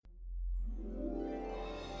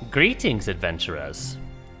Greetings, adventurers.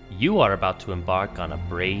 You are about to embark on a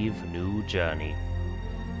brave new journey.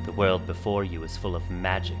 The world before you is full of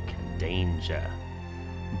magic and danger.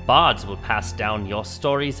 Bards will pass down your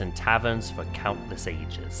stories in taverns for countless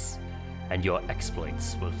ages, and your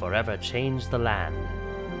exploits will forever change the land.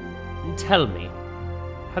 Tell me,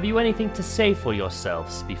 have you anything to say for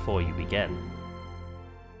yourselves before you begin?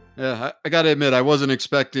 Yeah, I gotta admit, I wasn't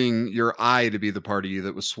expecting your eye to be the part of you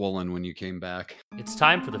that was swollen when you came back. It's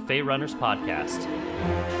time for the Fey Runners podcast.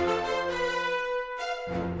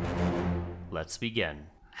 Let's begin.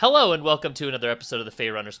 Hello and welcome to another episode of the Fey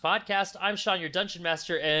Runners podcast. I'm Sean, your Dungeon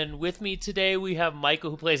Master, and with me today we have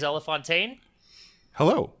Michael, who plays Elefontaine.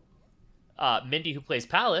 Hello. Mindy, who plays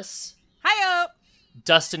Palace. Hi-yo!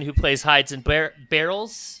 Dustin, who plays Hides and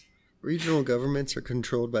Barrels. Regional governments are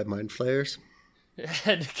controlled by mind flayers.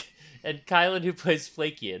 And Kylan, who plays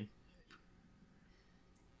Flakian.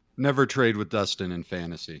 Never trade with Dustin in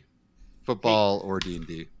fantasy, football or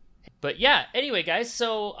D&D. But yeah, anyway, guys.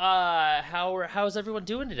 So, how's everyone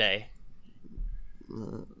doing today?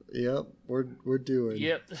 Yep, we're doing.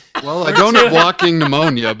 Yep. Well, I don't have walking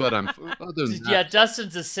pneumonia, but I'm. Other than that. Yeah,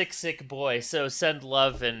 Dustin's a sick boy. So send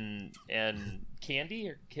love and candy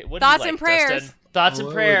or what? Thoughts do you like, and prayers. Dustin? Thoughts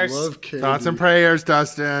and prayers. I would love candy. Thoughts and prayers,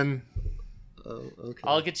 Dustin. Oh, okay.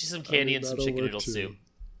 I'll get you some candy and some that'll chicken work noodle too. soup,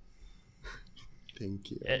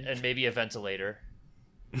 Thank you. and maybe a ventilator.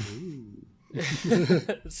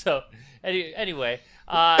 So anyway,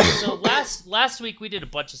 so last week we did a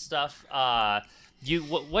bunch of stuff.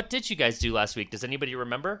 What did you guys do last week? Does anybody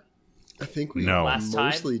remember? I think we No. Last time?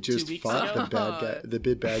 mostly 2 just weeks fought ago? the bad guy, the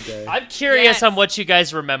big bad guy. I'm curious Yes. on what you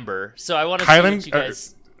guys remember. So I want to see Kylan, what you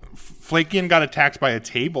guys. Flakian got attacked by a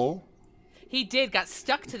table. He got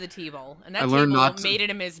stuck to the table, and that I learned table not to- made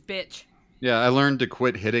him his bitch. Yeah, I learned to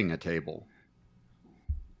quit hitting a table.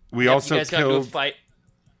 We Yep, also you guys got into a killed fight.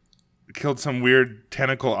 some weird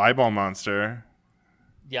tentacle eyeball monster.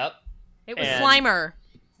 Yep. It was And- Slimer.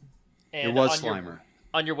 And It was on your- Slimer.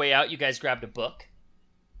 On your way out, you guys grabbed a book,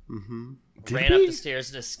 Did ran we? up the stairs,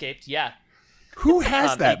 and escaped. Yeah. Who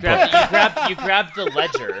has that you grabbed, book? you grabbed the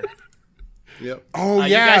ledger. Yep. Oh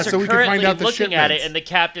You yeah, guys are so we can currently find out the looking at it shipments. and the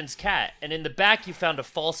captain's cat, and in the back you found a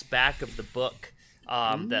false back of the book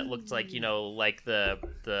that looked like like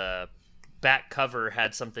the back cover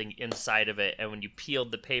had something inside of it, and when you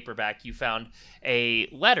peeled the paper back, you found a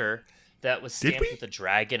letter that was Did stamped we? with a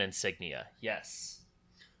dragon insignia. Yes.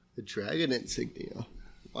 The dragon insignia.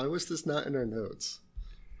 Why was this not in our notes?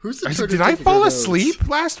 Who's the Did I fall asleep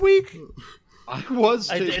last week? I was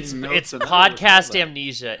taking It's notes. and I don't recall podcast that.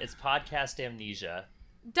 amnesia. It's podcast amnesia.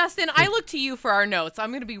 Dustin, I look to you for our notes. I'm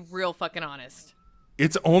going to be real fucking honest.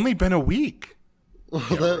 It's only been a week. Well,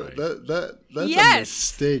 that's Yes. a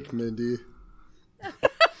mistake, Mindy.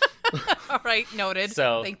 All right, noted.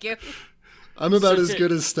 So- Thank you. I'm about So as to-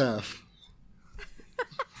 good as staff.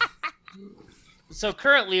 So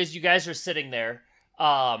currently, as you guys are sitting there,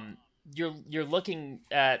 you're looking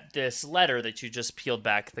at this letter that you just peeled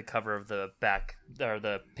back the cover of the back, or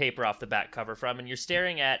the paper off the back cover from, and you're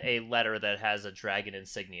staring at a letter that has a dragon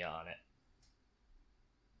insignia on it.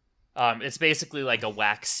 It's basically like a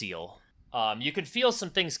wax seal. You can feel some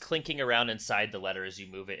things clinking around inside the letter as you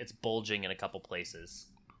move it. It's bulging in a couple places.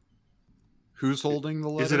 Who's holding the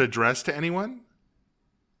letter? Is it addressed to anyone?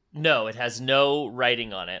 No, it has no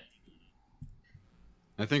writing on it.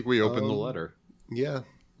 I think we opened the letter. Yeah.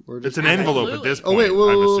 We're It's just an envelope at Absolutely. this Oh, point. wait, whoa,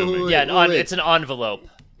 I'm whoa, whoa, assuming. whoa, Yeah, wait. it's an envelope.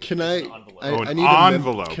 Can I? envelope. Oh, I an need a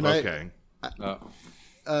envelope. Can I, Okay.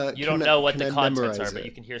 You don't know what can the I contents memorize are, but it?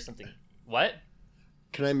 you can hear something. What?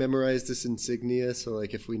 Can I memorize this insignia so,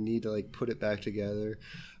 like, if we need to, like, put it back together,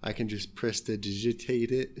 I can just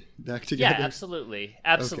prestidigitate it back together? Yeah, absolutely.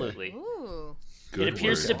 Absolutely. Ooh. Good It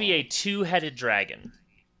appears word. to be a two-headed dragon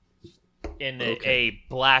in Okay. a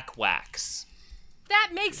black wax.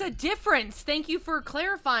 That makes a difference. Thank you for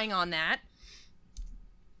clarifying on that.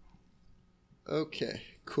 Okay,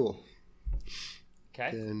 cool.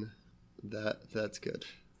 Okay. Then that's good.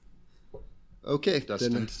 Okay, then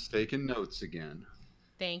Dustin's taking notes again.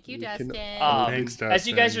 Thank you, You can- Dustin. Thanks, As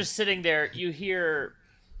you guys Dustin. are sitting there, you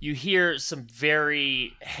hear some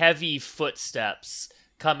very heavy footsteps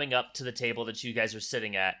coming up to the table that you guys are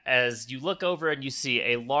sitting at. As you look over and you see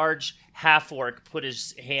a large half-orc put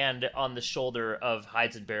his hand on the shoulder of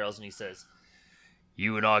Hides and Barrels, and he says,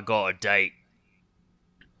 "You and I got a date."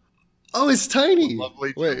 oh, it's tiny.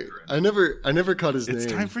 Lovely Wait, children. I never caught his It's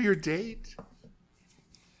name. time for your date.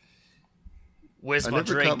 Where's I my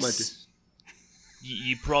never caught my drinks?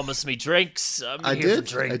 You promised me drinks. I'm I here for did.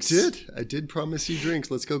 drinks. I did promise you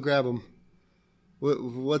drinks. Let's go grab them.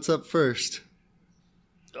 What's up first?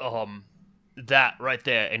 That right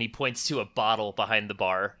there, and he points to a bottle behind the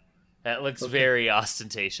bar. That looks very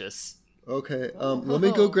ostentatious. Okay. Let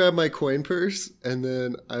me go grab my coin purse, and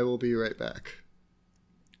then I will be right back.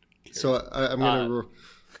 So I'm gonna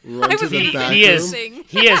run I to was the thinking bathroom.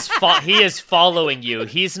 He is following you.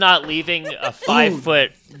 He's not leaving a 5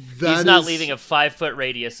 foot. He's not leaving a 5 foot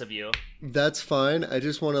radius of you. That's fine. I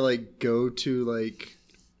just want to like go to like.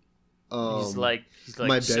 He's like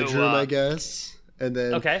my "So, bedroom, I guess, and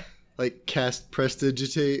then Okay. like cast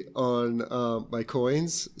prestidigitate on my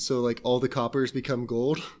coins, so like all the coppers become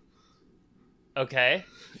gold, Okay.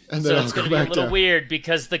 and So then it's I'll going go to be a back little down. weird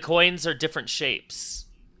because the coins are different shapes.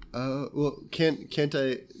 Well, can't I me post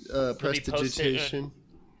it. prestidigitation?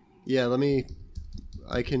 Yeah, let me.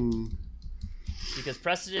 I can. Because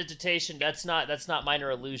prestidigitation, that's not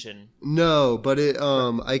minor illusion. No, but it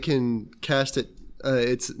I can cast it.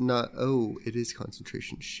 It's not. Oh, it is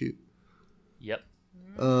concentration. Shoot. Yep.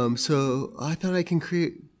 So I thought I can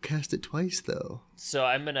cast it twice though. So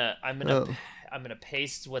I'm gonna Oh.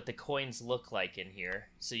 paste what the coins look like in here,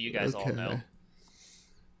 so you guys all know.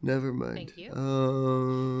 Never mind. Thank you.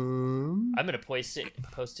 I'm gonna post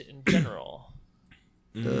it in general.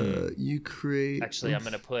 You create. Actually, I'm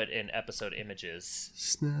gonna put in episode images.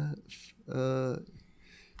 Snap. You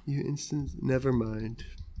instance. Never mind.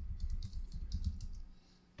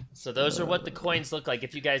 So those are what the coins look like.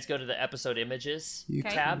 If you guys go to the episode images You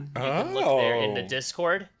Okay. tab, you can look there in the Oh.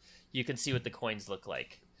 Discord. You can see what the coins look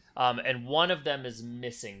like. And one of them is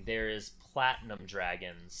missing. There is platinum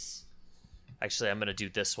dragons. Actually, I'm gonna do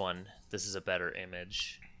this one. This is a better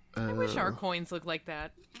image, I wish our coins looked like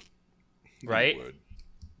that. right?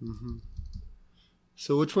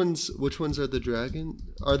 So which ones are the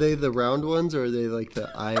dragon? Are they the round ones or are they like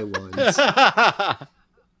the eye ones?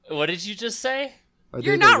 What did you just say? Are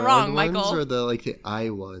You're they the not round wrong, ones Michael. Or the like the eye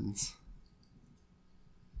ones?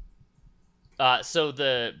 So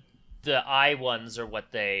the eye ones are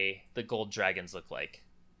what the gold dragons look like.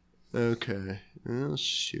 Okay. Oh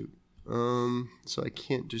shoot. So I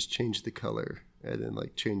can't just change the color and then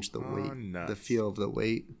like change the weight, the nuts. feel of the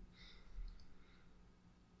weight.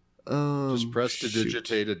 Just shoot.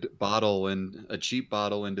 prestidigitate a bottle and a cheap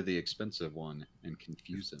bottle into the expensive one and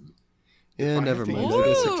confuse him. Yeah, I never have to mind. use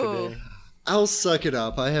this Ooh. today. I'll suck it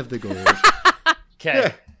up. I have the gold.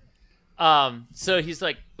 Okay. So he's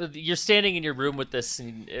like, you're standing in your room with this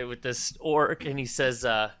orc, and he says,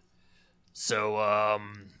 why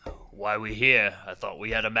we here? I thought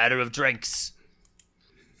we had a matter of drinks.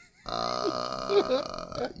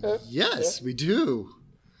 Yes, we do.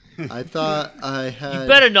 I thought I had. You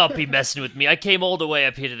better not be messing with me. I came all the way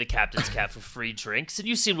up here to the captain's cap for free drinks, and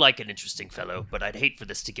you seem like an interesting fellow, but I'd hate for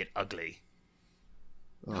this to get ugly.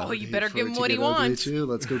 Oh, you I'd better hate for give it him to what he get ugly, wants. Too.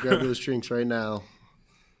 Let's go grab those drinks right now.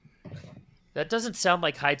 That doesn't sound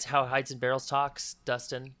like how Hides and Barrels talks,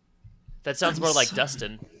 Dustin. That sounds more like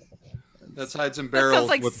Dustin. That's hides and That barrels. sounds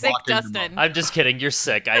like with sick walking them Dustin. I'm just kidding. You're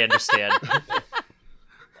sick. I understand.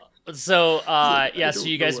 So, yeah, so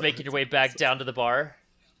you guys making your way back down to the bar?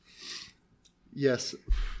 Yes.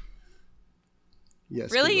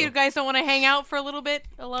 Yes. Really? we You will. guys don't want to hang out for a little bit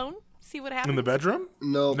alone? See what happens? In the bedroom?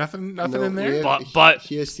 No. Nothing no, in there?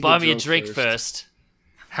 he has to Buy get me a drunk drink first.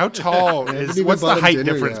 How tall haven't is? even What's the bought him height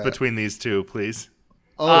dinner difference yet. between these two, please?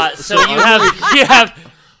 Oh, So you have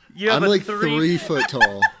I'm a like 3 4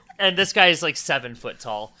 tall. and this guy is like 7 foot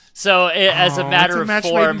tall. So as a Oh, matter it's a of match made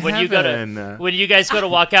form, in when heaven. you guys go to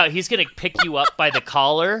walk out, he's gonna pick you up by the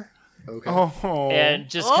collar Okay. Oh, and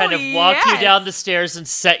just Oh, kind of walk you yes. down the stairs and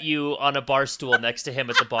set you on a bar stool next to him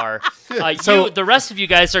at the bar. So- The rest of you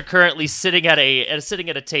guys are currently sitting at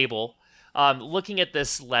a table, looking at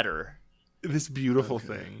this letter. this beautiful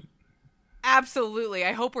thing. Absolutely.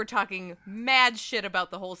 I hope we're talking mad shit about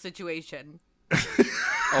the whole situation. Oh,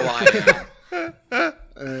 I am.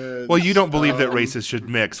 And, Well, you don't believe that races should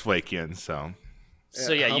mix, Flakian, so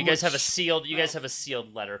So yeah, how you guys have a much-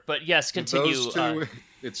 sealed letter. But yes, continue. Those two,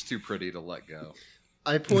 it's too pretty to let go.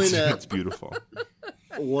 I point it's at beautiful.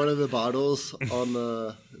 one of the bottles on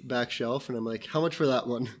the back shelf, and I'm like, "How much for that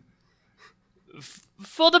one?"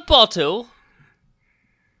 For the bottle.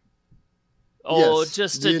 Or Yes,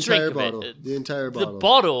 just the a drink entire of bottle. it. The entire The bottle.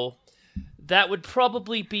 bottle, that would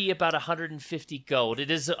probably be about 150 gold.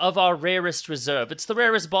 It is of our rarest reserve. It's the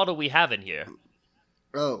rarest bottle we have in here.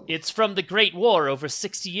 Oh, It's from the Great War over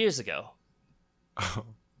 60 years ago.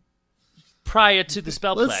 Prior to the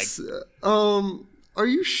spell plague. let's. Are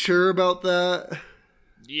you sure about that?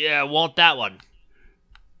 Yeah, want that one.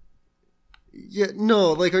 Yeah,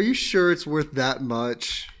 no. Like, are you sure it's worth that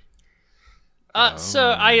much?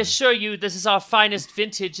 Sir, I assure you this is our finest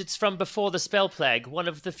vintage. It's from before the spell plague, one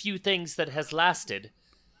of the few things that has lasted.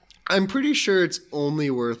 I'm pretty sure it's only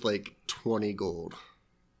worth like 20 gold.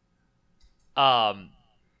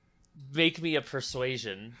 Make me a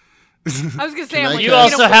persuasion. I was gonna say, Can I'm I like, You Yeah.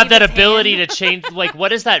 also have that wave his ability hand. to change. Like,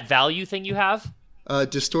 what is that value thing you have?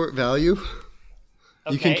 Distort value.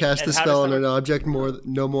 You can Okay, cast and the how spell does on that an object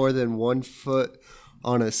no more than 1 foot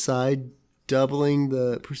on a side, doubling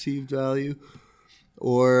the perceived value,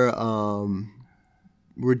 or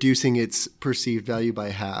reducing its perceived value by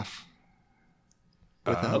half.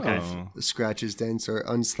 Without Okay. scratches, dents, or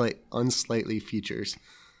unsightly features.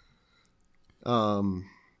 So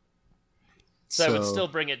I would still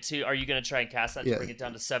bring it to. Are you going to try and cast that to Yeah. bring it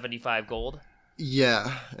down to 75 gold?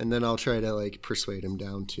 Yeah, and then I'll try to like persuade him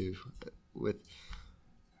down to with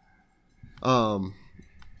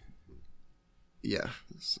yeah.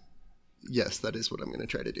 Yes, that is what I'm going to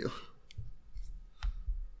try to do.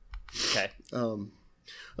 Okay.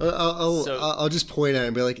 I'll just point at it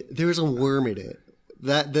and be like, "There's a worm in it.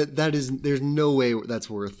 That is. There's no way that's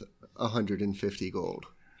worth 150 gold."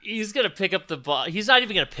 He's going to pick up the bottle. He's not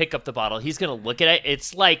even going to pick up the bottle. He's going to look at it.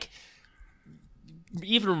 It's like,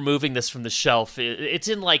 even removing this from the shelf, it's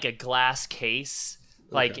in like a glass case,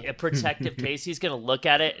 like a protective case. He's going to look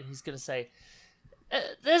at it and he's going to say,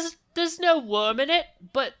 there's no worm in it,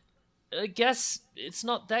 but I guess it's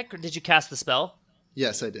not that good. Did you cast the spell?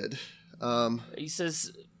 Yes, I did. He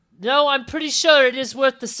says, no, I'm pretty sure it is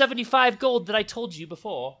worth the 75 gold that I told you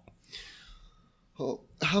before. Well,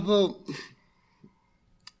 how about?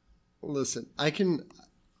 Listen,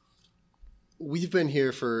 we've been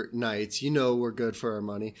here for nights. You know we're good for our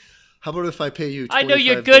money. How about if I pay you 25 I know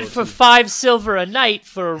you're good gold for to- 5 silver a night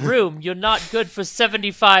for a room. You're not good for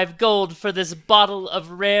 75 gold for this bottle of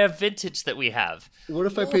rare vintage that we have. What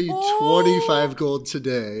if I pay you 25 gold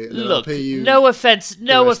today? And then I'll Look, pay you no offense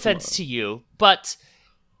rest tomorrow. to you, but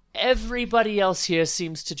everybody else here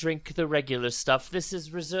seems to drink the regular stuff. This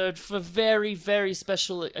is reserved for very, very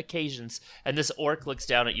special occasions. And this orc looks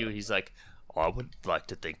down at you. He's like, I would like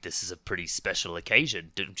to think this is a pretty special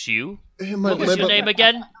occasion, don't you? What was your name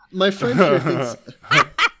again? My friend here thinks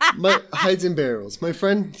hides in barrels. My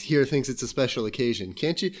friend here thinks it's a special occasion.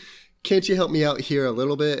 Can't you help me out here a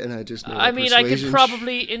little bit? And I just made a I mean, I could persuasion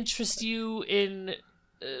probably interest you in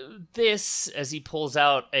this, as he pulls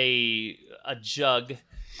out a jug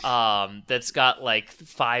that's got like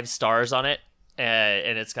 5 stars on it,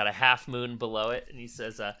 and it's got a half moon below it, and he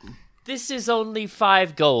says, "This is only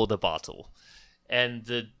 5 gold a bottle." And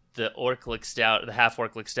the orc looks down, the half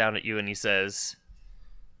orc looks down at you, and he says,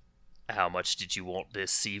 "How much did you want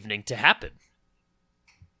this evening to happen?"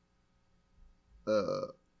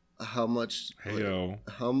 How much? Heyo.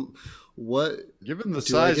 What Given the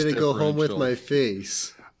do I size get to go home with differential. my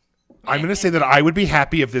face? I'm going to say that I would be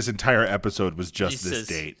happy if this entire episode was just He this says-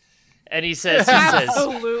 date. And he says,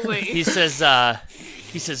 Absolutely. He says,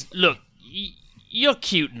 look, you're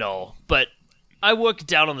cute and all, but I work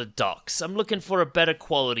down on the docks. I'm looking for a better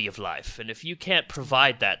quality of life, and if you can't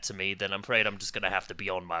provide that to me, then I'm afraid I'm just gonna have to be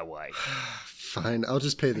on my way. Fine, I'll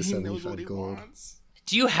just pay the 75 gold.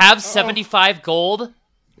 Do you have 75 gold?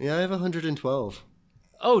 Yeah, I have 112.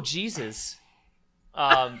 Oh, Jesus. Do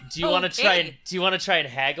you want to Okay. try and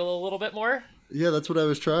haggle a little bit more? Yeah, that's what I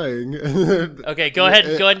was trying. Okay, go ahead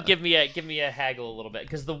and give me a haggle a little bit,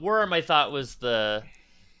 because the worm I thought was the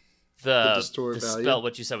distort the value? spell.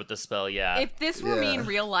 What you said with the spell, yeah. If this were me Yeah. in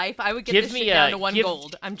real life, I would get Give this me shit down to 1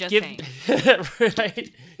 gold. I'm just saying. Right.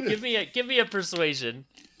 Give me a persuasion.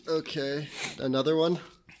 Okay, another one?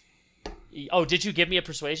 Oh, did you give me a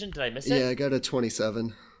persuasion? Did I miss it? Yeah, I got a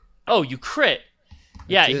 27. Oh, you crit.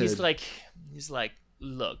 Yeah, did. he's like,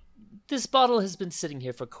 look, this bottle has been sitting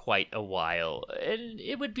here for quite a while, and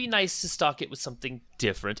it would be nice to stock it with something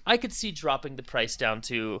different. I could see dropping the price down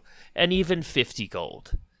to an even 50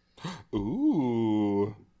 gold.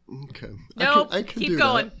 Ooh. Okay. Nope. I can Keep do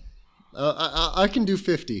going. that. I can do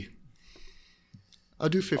 50. I'll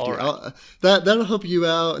do 50. All right. That'll help you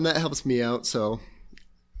out, and that helps me out, so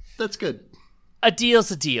that's good. A deal's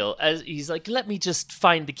a deal. As he's like, let me just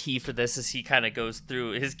find the key for this, as he kind of goes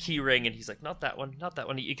through his key ring, and he's like, not that one.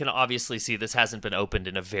 You can obviously see this hasn't been opened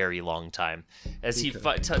in a very long time. As he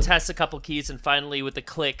tests a couple keys, and finally, with a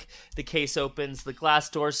click, the case opens, the glass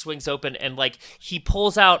door swings open, and like he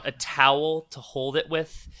pulls out a towel to hold it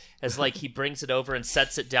with, as like he brings it over and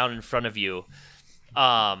sets it down in front of you.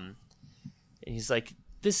 And he's like,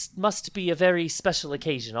 this must be a very special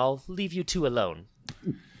occasion. I'll leave you two alone.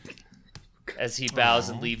 As he bows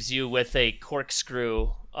and leaves you with a corkscrew,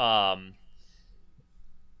 and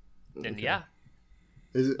yeah,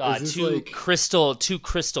 Is this two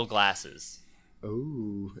crystal glasses.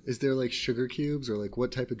 Oh, is there like sugar cubes, or like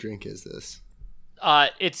what type of drink is this?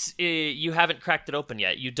 You haven't cracked it open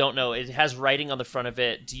yet. You don't know. It has writing on the front of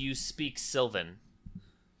it. Do you speak Sylvan?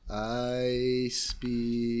 I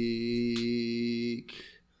speak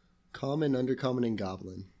Common, Undercommon, and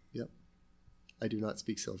Goblin. Yep. I do not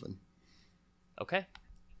speak Sylvan. Okay.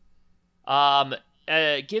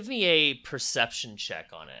 Give me a perception check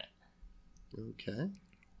on it. Okay.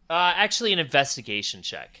 Actually, an investigation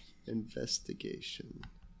check. Investigation.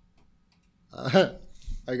 I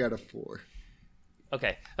got a 4.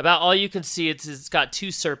 Okay. About all you can see, it's got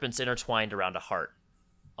 2 serpents intertwined around a heart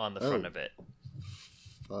on the front of it.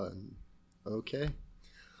 Fun. Okay.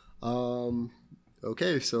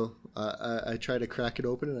 Okay, so I try to crack it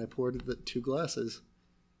open and I poured the 2 glasses.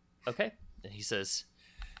 Okay. And he says,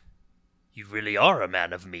 "You really are a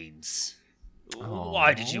man of means.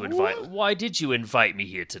 Why did you invite me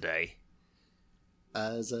here today?"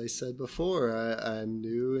 As I said before, I'm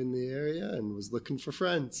new in the area and was looking for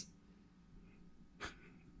friends.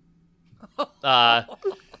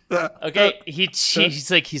 Okay.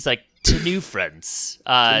 He's like to new friends.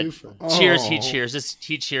 New friends. Cheers. He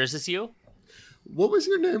cheers as you. What was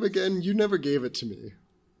your name again? You never gave it to me.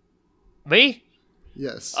 Me?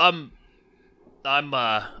 Yes. I'm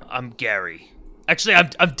Gary. Actually,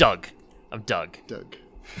 I'm Doug. Doug.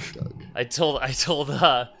 I told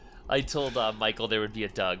Michael there would be a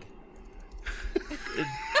Doug.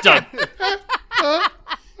 Doug.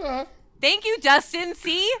 Thank you, Dustin.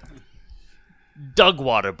 See? Doug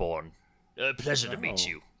Waterborn. Pleasure to meet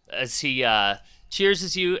you. As he cheers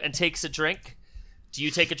as you and takes a drink. Do you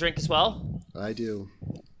take a drink as well? I do.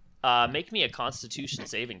 Make me a Constitution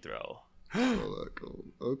saving throw.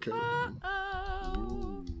 Okay.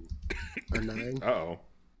 Ooh. A 9. Uh-oh.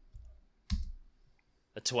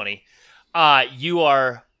 A 20. You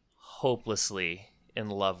are hopelessly in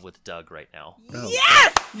love with Doug right now. Oh.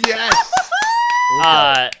 Yes! Yes!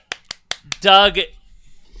 Doug,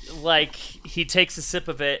 like, he takes a sip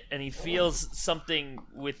of it and he feels something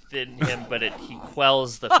within him, but he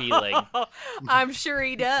quells the feeling. I'm sure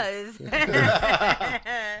he does.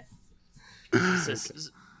 He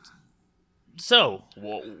says, "So,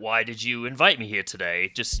 why did you invite me here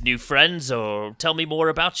today? Just new friends, or tell me more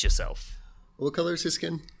about yourself?" What color is his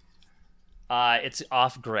skin? It's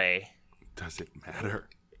off gray. Does it matter?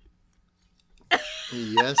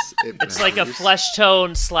 Yes, It's like a flesh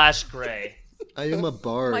tone / gray. I am a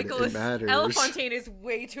bard. Michael It matters. Elefontaine is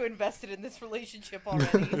way too invested in this relationship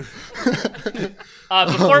already.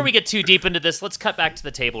 Before we get too deep into this, let's cut back to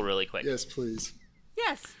the table really quick. Yes, please.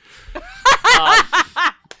 Yes.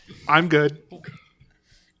 I'm good.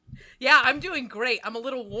 Yeah, I'm doing great. I'm a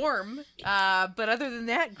little warm, but other than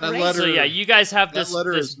that, That great. letter- So yeah, you guys have this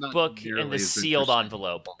letter this is not book nearly in this as sealed interesting.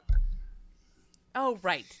 envelope. Oh,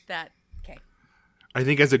 right. That. Okay. I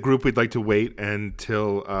think as a group we'd like to wait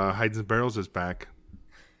until Hides and Barrels is back.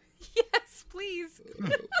 Yes, please.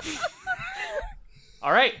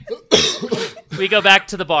 All right, we go back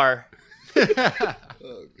to the bar.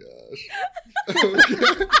 Oh gosh.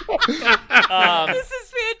 This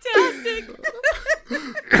is fantastic.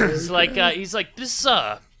 He's like this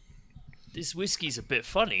whiskey's a bit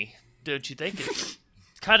funny, don't you think? It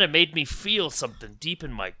kind of made me feel something deep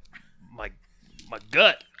in my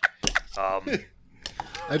gut. I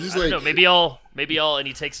just I don't like know, maybe I'll and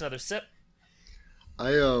he takes another sip.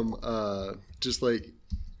 I just like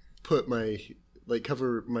put my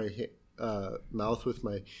cover my mouth with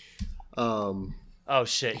my Oh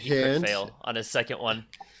shit, he crit hand. fail on his second one.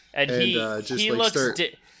 And And, he just, he like, looks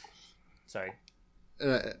start- sorry.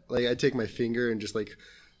 and I take my finger and just like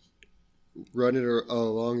run it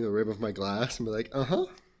along the rim of my glass and be like,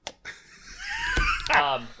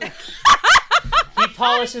 He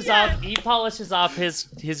polishes off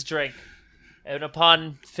his drink, and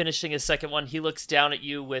upon finishing his second one, he looks down at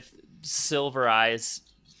you with silver eyes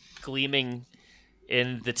gleaming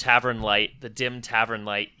in the tavern light, the dim tavern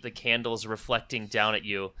light, the candles reflecting down at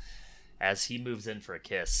you as he moves in for a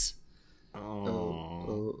kiss.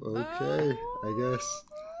 okay, I guess.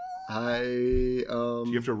 Do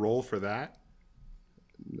you have to roll for that?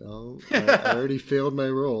 No, I already failed my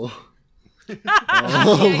roll.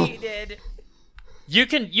 Yeah, you did. You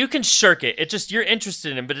can shirk it. It just you're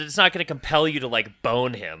interested in him, but it's not going to compel you to like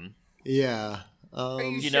bone him. Yeah.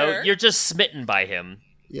 You Sure. know, you're just smitten by him.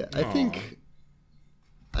 Yeah, I think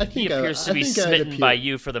He appears to I be think I'd smitten by appeal-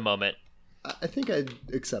 you for the moment. I think I'd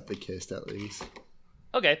accept the kiss at least.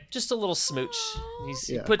 Okay, just a little smooch. He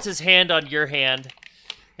Yeah. puts his hand on your hand,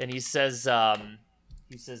 and he says, I'm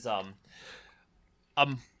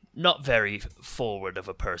not very forward of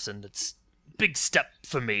a person. It's a big step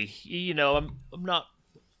for me. You know, I'm not.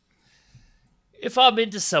 If I'm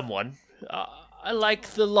into someone, I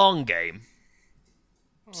like the long game.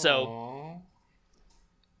 So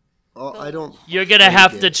Oh, I don't. you're gonna Thank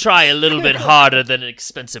have you. to try a little bit harder than an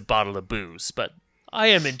expensive bottle of booze, but I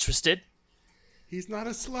am interested. He's not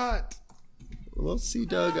a slut. Well, see,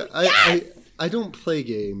 Doug, I don't play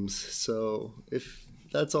games, so if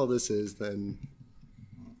that's all this is, then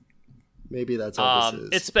maybe that's all this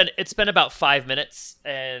is. It's been about 5 minutes,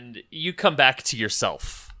 and you come back to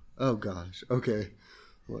yourself. Oh gosh. Okay.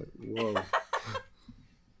 What? Whoa.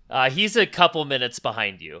 He's a couple minutes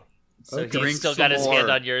behind you, so Okay. he's Drink still some got his hand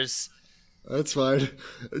more. on yours. That's fine.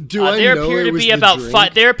 Do I There know appear it to was be the about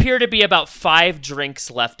drink? There appear to be about 5 drinks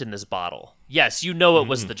left in this bottle. Yes, you know it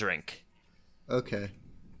was the drink. Okay.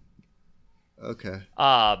 Okay.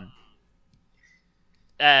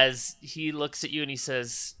 As he looks at you and he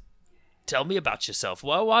says, "Tell me about yourself.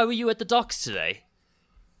 Why were you at the docks today?"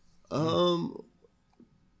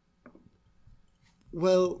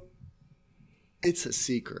 Well, it's a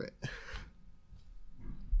secret.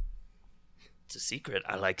 It's a secret.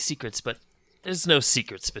 I like secrets, but there's no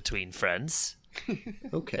secrets between friends.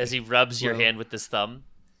 Okay. As he rubs your Well- hand with his thumb.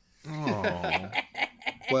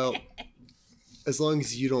 Well, as long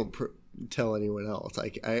as you don't tell anyone else, I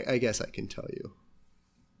guess I can tell you.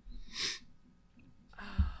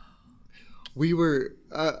 We were.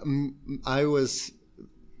 I was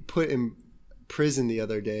put in prison the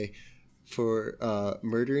other day for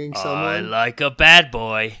murdering I someone, like a bad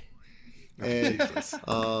boy. and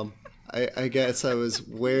I guess I was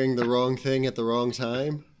wearing the wrong thing at the wrong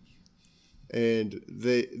time, and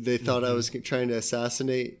they thought I was trying to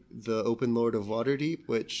assassinate the Open Lord of Waterdeep,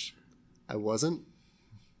 which I wasn't,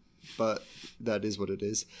 but that is what it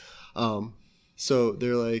is. So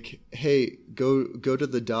they're like, "Hey, go to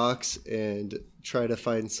the docks and try to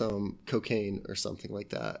find some cocaine or something like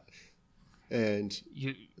that." And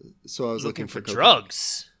You so I was looking looking for cocaine,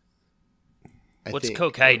 drugs? I What's think.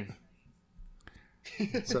 cocaine?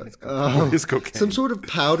 So, What is cocaine? some sort of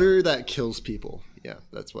powder that kills people. Yeah,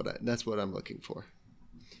 that's what I'm looking for.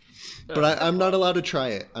 But I'm not allowed to try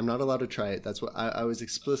it. I'm not allowed to try it. That's what I was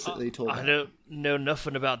explicitly told. I don't know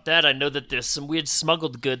nothing about that. I know that there's some weird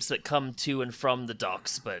smuggled goods that come to and from the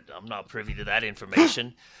docks, but I'm not privy to that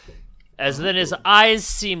information. As then his eyes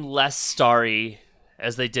seem less starry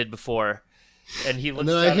as they did before, and he looks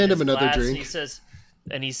then I down at hand his him another glass, drink.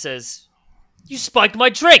 and he says, "You spiked my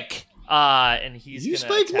drink." And he's You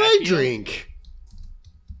gonna spiked attack my you. drink.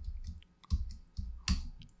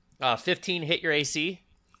 15 hit your AC.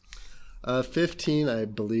 15, I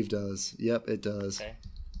believe, does. Yep, it does. Okay.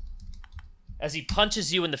 As he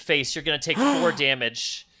punches you in the face, you're going to take 4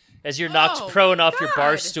 damage as you're knocked Oh, prone off your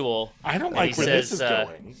bar God. stool. I don't And like he where this says, is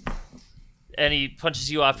going. And he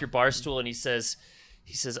punches you off your bar stool and he says,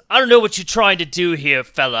 "I don't know what you're trying to do here,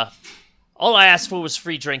 fella. All I asked for was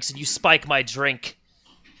free drinks and you spike my drink.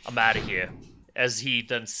 I'm out of here." As he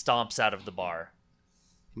then stomps out of the bar.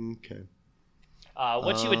 Okay.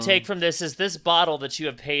 What you would take from this is this bottle that you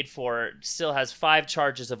have paid for still has 5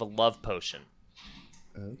 charges of a love potion.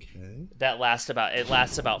 Okay. That lasts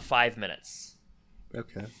about 5 minutes.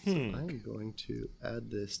 Okay. So I'm going to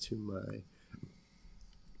add this to my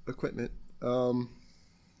equipment.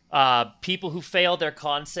 People who fail their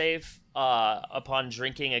con save upon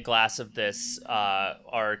drinking a glass of this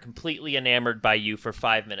are completely enamored by you for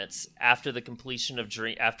 5 minutes. After the completion of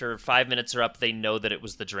drink, after 5 minutes are up, they know that it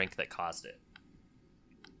was the drink that caused it.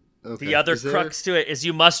 Okay. The other Is there- crux to it is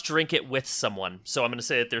you must drink it with someone. So I'm going to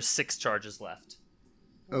say that there's 6 charges left.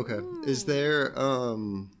 Okay. Is there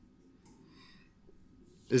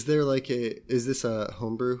like is this a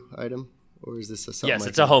homebrew item or is this a something? Yes, like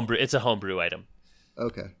it's a homebrew. It's a homebrew item.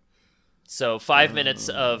 Okay. So 5 minutes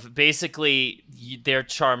of basically they're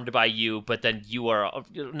charmed by you, but then you are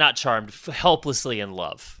not charmed, helplessly in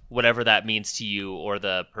love, whatever that means to you or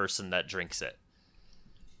the person that drinks it.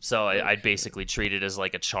 So I'd basically treat it as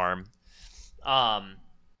like a charm. And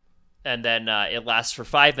then it lasts for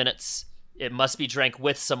 5 minutes. It must be drank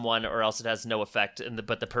with someone or else it has no effect.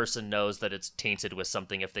 But the person knows that it's tainted with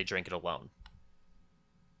something if they drink it alone.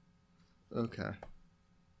 Okay.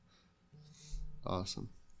 Awesome.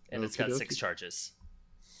 And it's got Okey-dokey. 6 charges.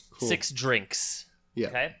 Cool. 6 drinks. Yeah.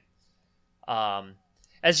 Okay.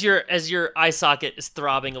 As your eye socket is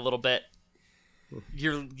throbbing a little bit,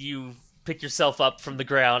 you pick yourself up from the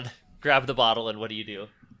ground, grab the bottle, and what do you do?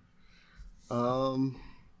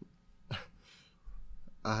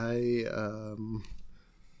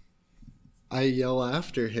 I yell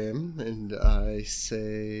after him and I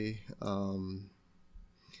say,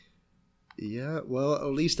 yeah, well, at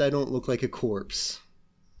least I don't look like a corpse.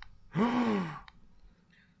 And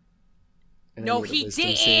I No, need a he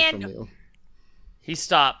wisdom save from didn't. you. He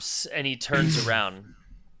stops and he turns around.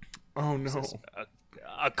 Oh no.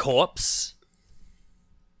 a corpse?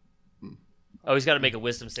 Oh, he's got to make a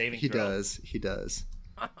wisdom saving He throw. does. He does.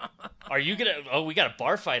 Are you gonna? Oh, we got a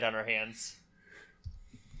bar fight on our hands.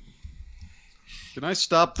 Can I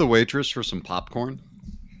stop the waitress for some popcorn?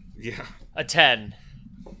 Yeah. A 10.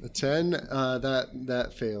 A 10.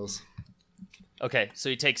 That fails. Okay, so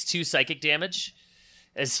he takes 2 psychic damage.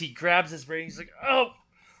 As he grabs his brain, he's like, "Oh,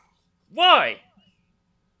 why?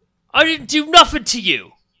 I didn't do nothing to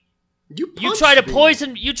you. You You try to punched me.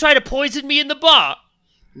 poison. You try to poison me in the bar.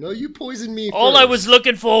 No, you poisoned me. All I first. was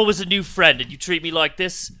looking for was a new friend, and you treat me like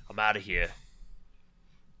this. I'm out of here."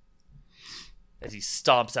 As he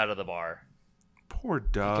stomps out of the bar, Poor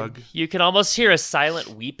Doug. you can almost hear a silent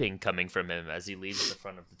weeping coming from him as he leaves the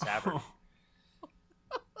front of the tavern.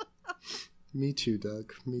 Me too,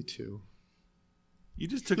 Doug. Me too. You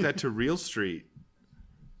just took that to Real Street.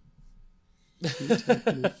 He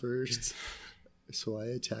attacked me first, so I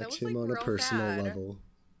That attacked was, him like, on a real personal sad. level.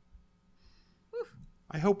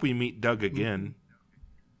 I hope we meet Doug again.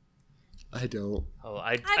 I don't. Oh,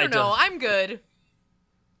 I don't know. I'm good.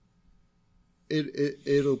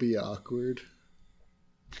 It'll be awkward.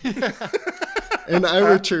 And I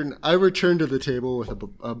return to the table with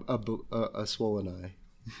a swollen eye.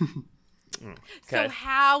 So Okay.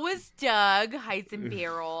 how was Doug Heights and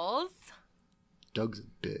Barrels? Doug's a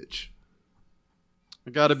bitch. I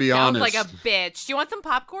gotta be Sounds honest. like a bitch. Do you want some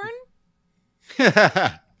popcorn?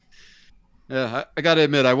 Yeah, I gotta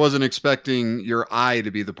admit, I wasn't expecting your eye to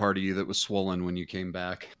be the part of you that was swollen when you came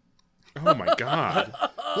back. Oh my god.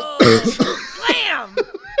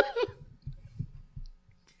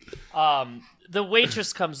 Slam! The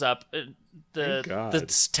waitress comes up. Thank God. The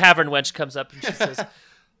tavern wench comes up and she says,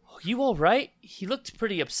 "Oh, you all right? He looked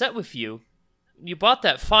pretty upset with you. You bought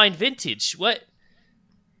that fine vintage. What?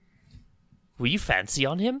 Were you fancy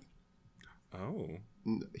on him?" Oh.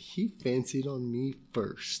 He fancied on me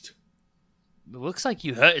first. It looks like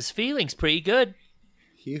you hurt his feelings pretty good.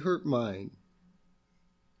 He hurt mine.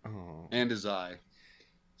 Oh. And his eye.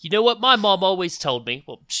 You know what my mom always told me?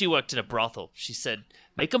 Well, she worked in a brothel. She said,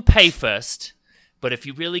 "Make them pay first, but if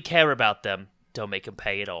you really care about them, don't make them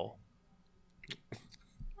pay at all."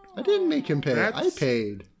 I didn't make him pay. I That's-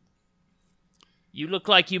 paid. You look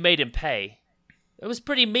like you made him pay. It was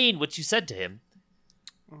pretty mean what you said to him.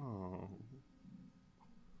 Oh.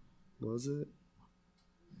 Was it?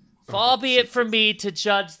 Far be it from me to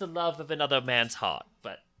judge the love of another man's heart,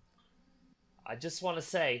 but I just want to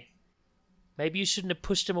say, maybe you shouldn't have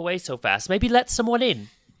pushed him away so fast. Maybe let someone in.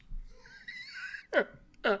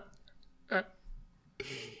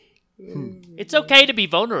 It's okay to be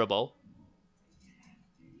vulnerable.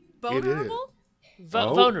 Vulnerable? Oh.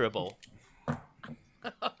 Vulnerable.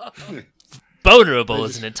 Vulnerable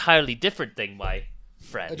is an entirely different thing, my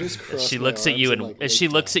friend. I just As crossed she my looks at arms you and, and like, as she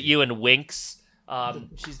looked looks down. at you and winks.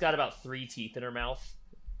 She's got about 3 teeth in her mouth.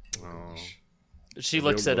 Oh. She A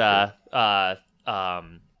looks real at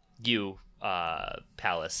you,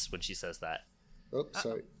 Palace, when she says that. Oh,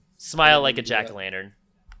 sorry. Smile like a do that. jack-o'-lantern.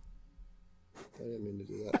 I didn't mean to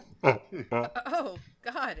do that. Oh,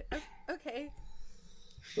 God. Okay.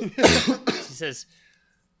 She says,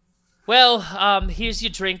 "Well, here's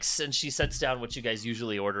your drinks," and she sets down what you guys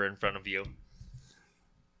usually order in front of you.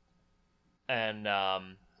 And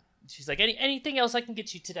she's like, anything else I can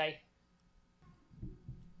get you today?"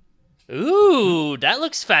 "Ooh, that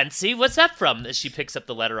looks fancy. What's that from?" As she picks up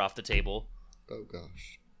the letter off the table. Oh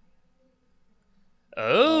gosh.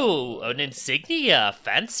 "Oh, an insignia.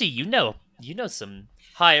 Fancy. You know some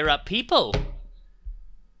higher up people."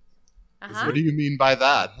 Uh-huh. What do you mean by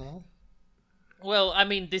that? Well, I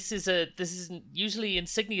mean, this is usually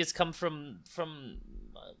insignias come from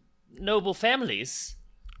noble families.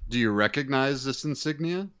 Do you recognize this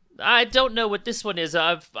insignia? I don't know what this one is.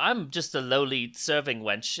 I'm just a lowly serving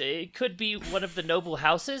wench. It could be one of the noble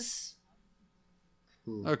houses.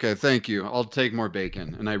 Okay, thank you. I'll take more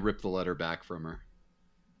bacon. And I rip the letter back from her.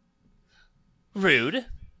 Rude.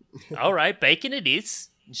 All right, bacon it is.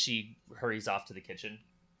 And she hurries off to the kitchen.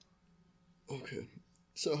 Okay.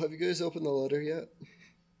 So have you guys opened the letter yet?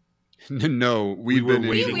 No, we've were been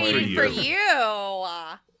We waiting waited for for you. you.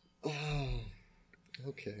 Oh.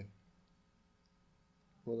 Okay.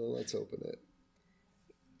 Well then let's open it.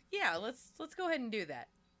 Yeah, let's go ahead and do that.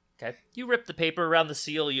 Okay. You rip the paper around the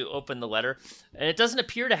seal, you open the letter, and it doesn't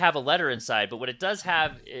appear to have a letter inside, but what it does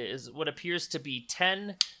have is what appears to be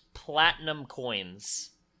 10 platinum coins.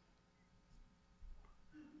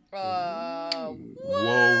 Whoa.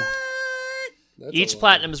 That's Each a lot.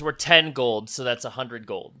 platinum is worth 10 gold, so that's 100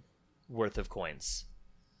 gold worth of coins.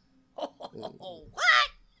 What?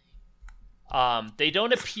 They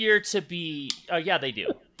don't appear to be. Oh, yeah, they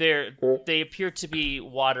do. they appear to be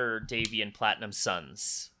Water Davian Platinum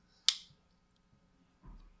Suns.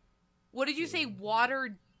 What did you say?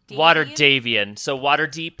 Water Davian? Water Davian. So Water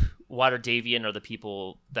Davian are the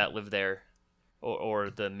people that live there, or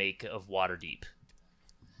the make of Waterdeep.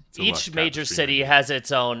 a lush Each major tapestry, city maybe. has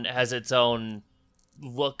its own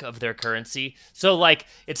look of their currency. So like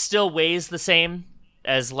it still weighs the same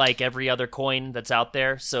as like every other coin that's out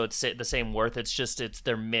there. So it's the same worth. It's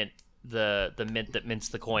their mint. The mint that mints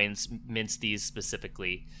the coins mints these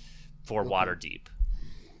specifically for Waterdeep.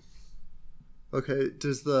 Okay,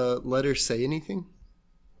 does the letter say anything?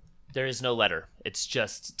 There is no letter. It's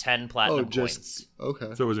just 10 platinum coins.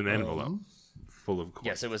 Okay. So it was an envelope full of coins.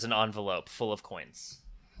 Yes, it was an envelope full of coins.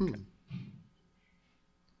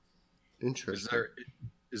 Interesting.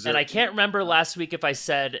 Is there And I can't remember last week if I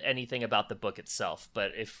said anything about the book itself,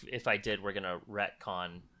 but if I did, we're gonna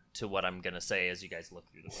retcon to what I'm gonna say as you guys look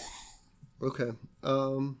through the book. Okay.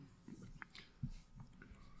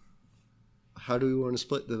 How do we want to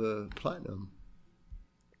split the platinum?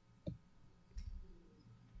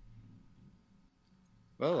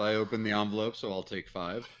 Well, I opened the envelope, so I'll take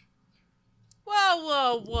 5.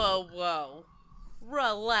 Whoa.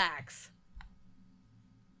 Relax.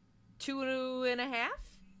 2.5?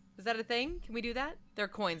 Is that a thing? Can we do that? They're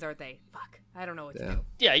coins, aren't they? Fuck. I don't know what to do.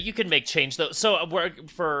 Yeah, you can make change though. So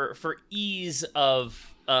for ease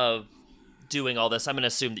of doing all this, I'm gonna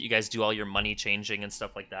assume that you guys do all your money changing and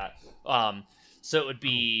stuff like that. So it would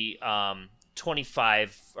be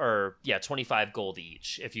 25 gold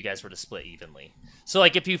each if you guys were to split evenly. So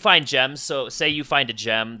like if you find gems, so say you find a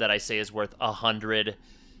gem that I say is worth 100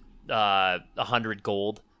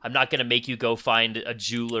 gold. I'm not gonna make you go find a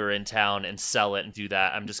jeweler in town and sell it and do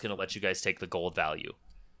that. I'm just gonna let you guys take the gold value.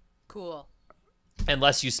 Cool.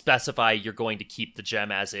 Unless you specify you're going to keep the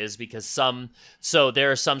gem as is, because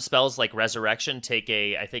there are some spells like Resurrection take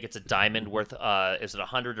I think it's a diamond worth is it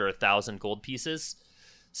 100 or 1,000 gold pieces?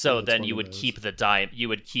 So Yeah, then it's you one would of keep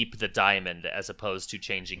the diamond as opposed to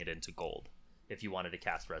changing it into gold if you wanted to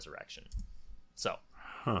cast Resurrection. So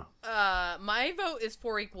My vote is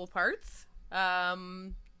 4 equal parts.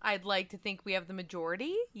 I'd like to think we have the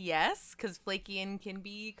majority. Yes, because Flakian can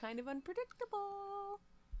be kind of unpredictable.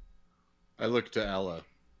 I look to Ella.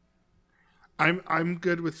 I'm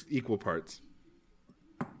good with equal parts.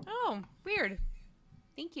 Oh, weird.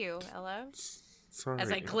 Thank you, Ella. Sorry.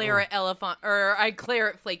 As I glare at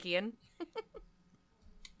Flakian.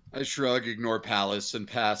 I shrug, ignore Palace, and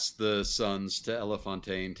pass the suns to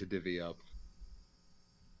Elefontaine to divvy up.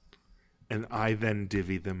 And I then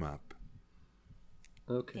divvy them up.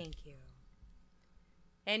 Okay. Thank you.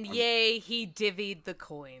 And yay, he divvied the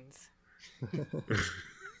coins.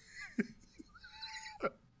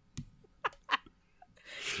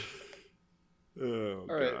 Oh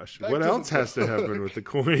All right, gosh! back What to else the has to happen with the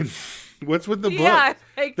coin? What's with the book Yeah,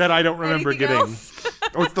 like, that I don't remember anything getting? else?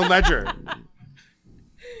 Oh, it's the ledger.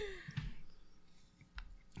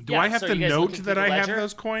 Do Yeah, I have so to you guys note looking that through I the have ledger?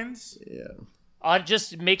 those coins? Yeah.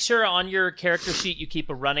 just make sure on your character sheet you keep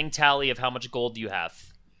a running tally of how much gold you have,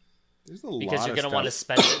 There's a lot because you're of gonna want to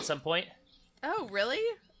stuff. spend it at some point. Oh, really?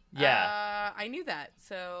 Yeah. I knew that.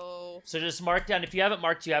 So So just mark down, if you haven't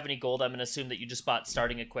marked you have any gold, I'm going to assume that you just bought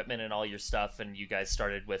starting equipment and all your stuff, and you guys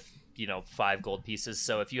started with, 5 gold pieces.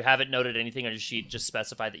 So if you haven't noted anything on your sheet, just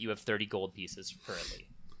specify that you have 30 gold pieces currently.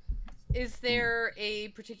 is there a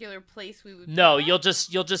particular place we would No, put that?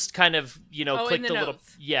 you'll just kind of, Oh, click in the the little,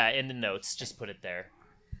 notes. in the notes, just put it there.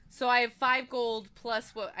 So I have 5 gold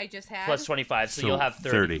plus what I just had. Plus 25, so So you'll have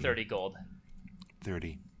 30 30. gold.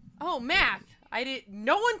 30. Oh, math.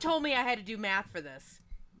 No one told me I had to do math for this.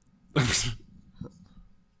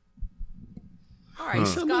 All right,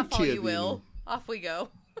 Sound like scoff all you Tia will. Bean. Off we go.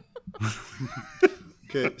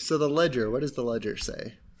 Okay, so the ledger, what does the ledger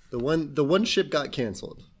say? The one ship got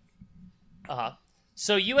canceled. Uh-huh.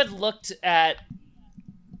 So you had looked at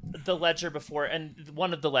the ledger before, and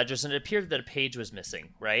one of the ledgers, and it appeared that a page was missing,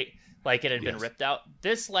 right? Like it had been Yes. ripped out.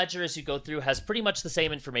 This ledger, as you go through, has pretty much the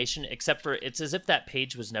same information, except for it's as if that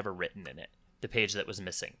page was never written in it. The page that was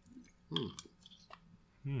missing.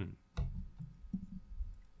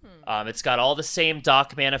 It's got all the same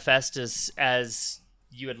doc manifest as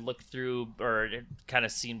you had looked through or kind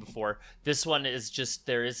of seen before. This one is just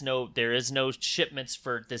there is no shipments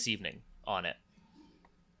for this evening on it.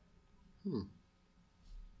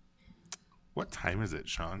 What time is it,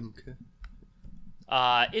 Sean? Okay.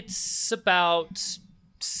 It's about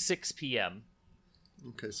 6 p.m.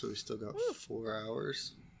 Okay, so we still got 4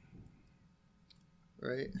 hours.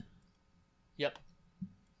 Right? Yep.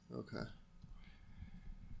 Okay.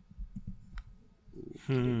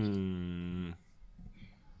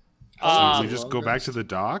 we just go back to the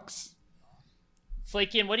docks?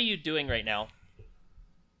 Flakian, what are you doing right now?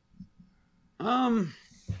 I'm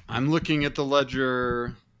looking at the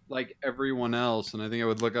ledger like everyone else, and I think I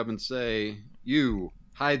would look up and say, "You,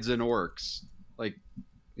 hides and orcs. Like,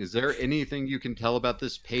 is there anything you can tell about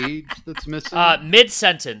this page that's missing?"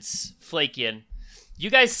 Mid-sentence, Flakian. You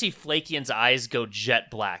guys see Flakian's eyes go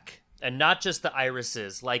jet black. And not just the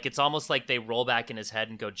irises. Like, it's almost like they roll back in his head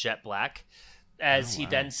and go jet black. As he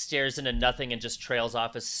then stares into nothing and just trails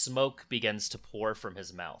off as smoke begins to pour from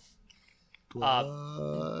his mouth.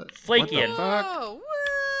 Flakian. Oh,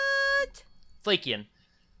 what? Flakian.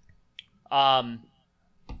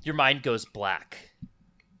 Your mind goes black.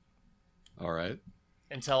 All right.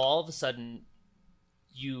 Until all of a sudden,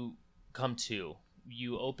 you come to.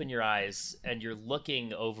 You open your eyes, and you're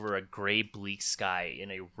looking over a gray, bleak sky in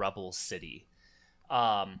a rubble city.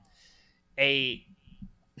 A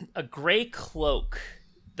gray cloak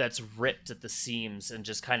that's ripped at the seams and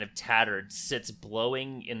just kind of tattered sits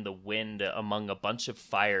blowing in the wind among a bunch of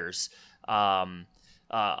fires on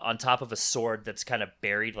top of a sword that's kind of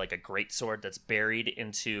buried, like a great sword that's buried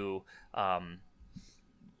into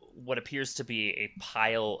what appears to be a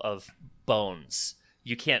pile of bones.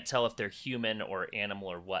 You can't tell if they're human or animal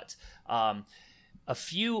or what. A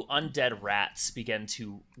few undead rats begin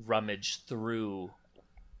to rummage through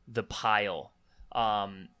the pile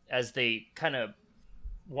as they kind of,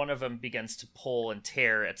 one of them begins to pull and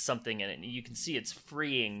tear at something, and you can see it's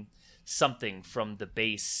freeing something from the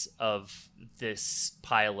base of this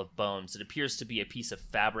pile of bones. It appears to be a piece of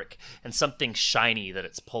fabric and something shiny that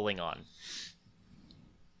it's pulling on.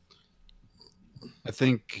 I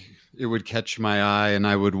think it would catch my eye, and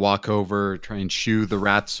I would walk over, try and shoo the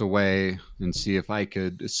rats away, and see if I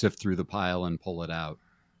could sift through the pile and pull it out.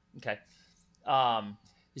 Okay.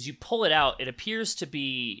 As you pull it out, it appears to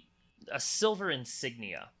be a silver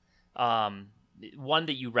insignia, one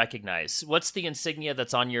that you recognize. What's the insignia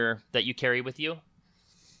that's on that you carry with you?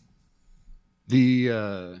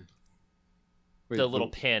 The little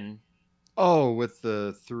pin. Oh, with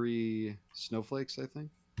the 3 snowflakes, I think.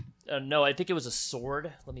 No, I think it was a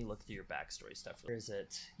sword. Let me look through your backstory stuff. Where is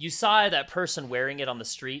it? You saw that person wearing it on the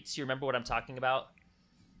streets. You remember what I'm talking about?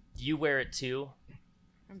 You wear it too?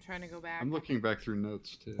 I'm trying to go back. I'm looking back through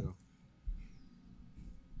notes too.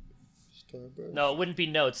 Starburst. No, it wouldn't be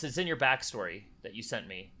notes. It's in your backstory that you sent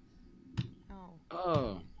me.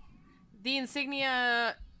 Oh. The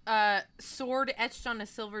insignia sword etched on a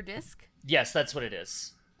silver disc? Yes, that's what it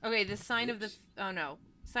is. Okay, the sign of the... Oh, no.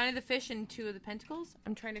 Sign of the fish and 2 of the pentacles?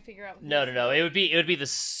 I'm trying to figure out... No. It would be the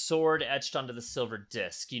sword etched onto the silver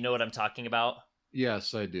disc. You know what I'm talking about?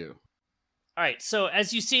 Yes, I do. All right, so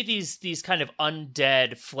as you see these kind of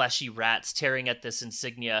undead, fleshy rats tearing at this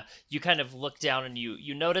insignia, you kind of look down and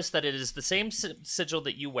you notice that it is the same sigil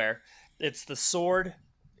that you wear. It's the sword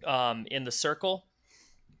in the circle.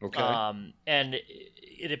 Okay. And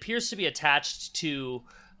it appears to be attached to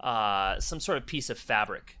some sort of piece of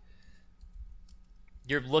fabric.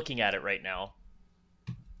 You're looking at it right now.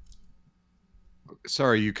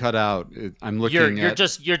 Sorry, you cut out. I'm looking You're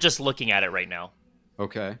just looking at it right now.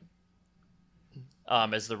 Okay.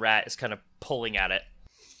 As the rat is kind of pulling at it.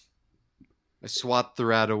 I swat the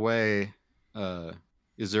rat away.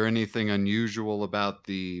 Is there anything unusual about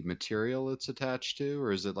the material it's attached to,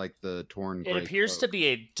 or is it like the torn It gray appears to cloak? be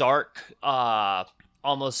a dark,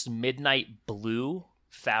 almost midnight blue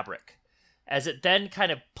fabric. As it then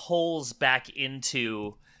kind of pulls back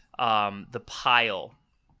into the pile.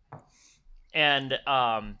 And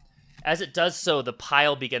as it does so, the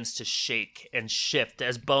pile begins to shake and shift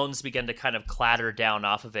as bones begin to kind of clatter down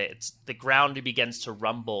off of it. The ground begins to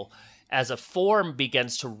rumble as a form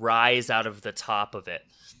begins to rise out of the top of it.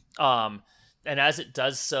 And as it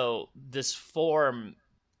does so, this form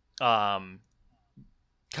kind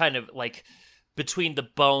of like between the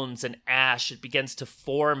bones and ash, it begins to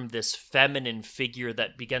form this feminine figure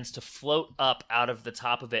that begins to float up out of the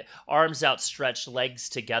top of it, arms outstretched, legs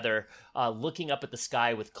together, looking up at the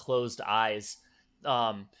sky with closed eyes.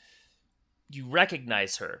 You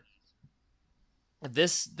recognize her.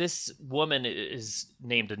 This woman is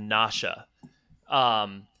named Nasha,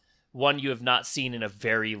 one you have not seen in a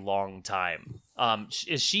very long time.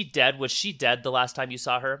 Is she dead? Was she dead the last time you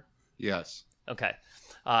saw her? Yes. Okay.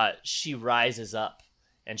 She rises up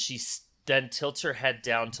and she then tilts her head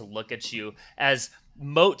down to look at you as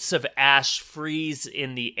motes of ash freeze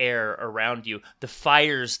in the air around you. The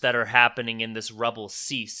fires that are happening in this rubble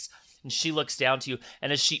cease. And she looks down to you,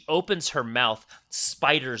 and as she opens her mouth,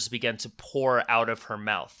 spiders begin to pour out of her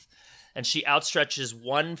mouth. And she outstretches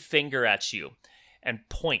one finger at you and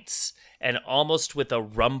points, and almost with a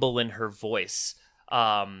rumble in her voice,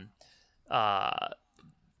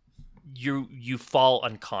 you fall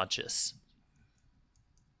unconscious.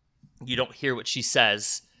 You don't hear what she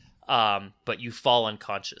says, but you fall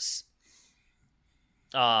unconscious.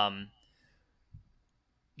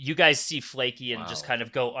 You guys see Flaky and just kind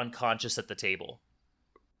of go unconscious at the table.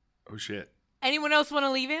 Oh shit. Anyone else want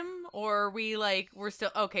to leave him, or are we we're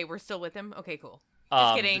still okay? We're still with him. Okay, cool.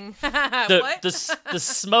 Just kidding. What? The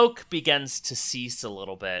smoke begins to cease a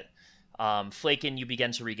little bit. Flakin, you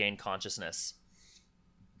begin to regain consciousness.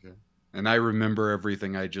 Okay. And I remember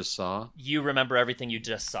everything I just saw. You remember everything you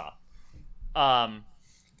just saw.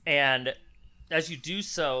 And as you do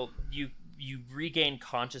so, you regain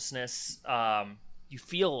consciousness. You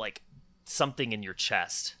feel like something in your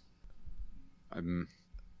chest.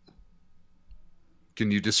 Can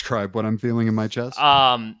you describe what I'm feeling in my chest?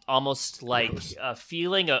 Almost like a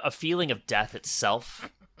feeling of death itself.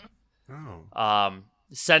 Oh.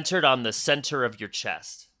 Centered on the center of your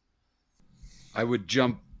chest. I would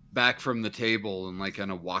jump back from the table and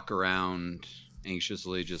kind of walk around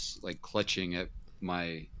anxiously, just clutching at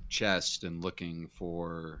my chest and looking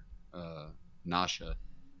for Nasha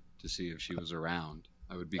to see if she was around.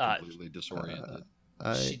 I would be completely disoriented.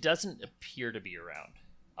 She doesn't appear to be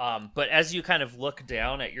around. But as you kind of look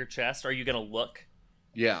down at your chest, are you going to look?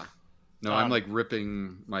 Yeah. No, I'm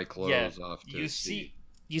ripping my clothes off to see.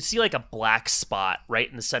 You see like a black spot right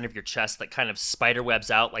in the center of your chest that kind of spiderwebs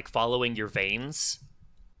out, following your veins.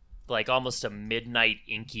 Like almost a midnight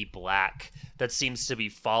inky black that seems to be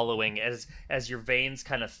following as your veins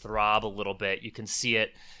kind of throb a little bit. You can see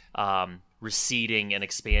it receding and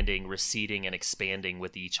expanding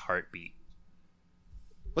with each heartbeat.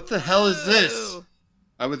 What the hell is this?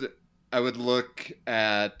 I would look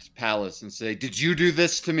at Palace and say, "Did you do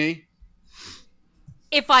this to me?"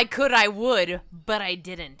 If I could, I would, but I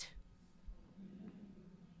didn't.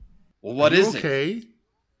 Well, what is it? Okay.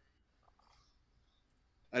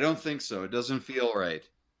 I don't think so. It doesn't feel right.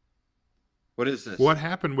 What is this? What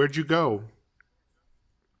happened? Where'd you go?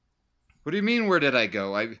 What do you mean, where did I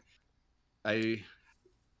go? I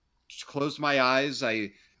just closed my eyes.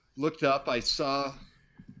 I looked up. I saw...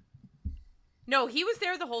 No, he was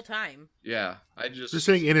there the whole time. Yeah, I just... You're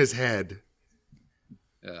saying in his head.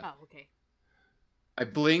 Yeah. Oh, okay. I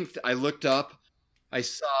blinked. I looked up. I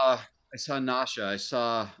saw Nasha. I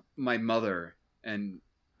saw my mother, and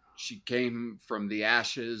she came from the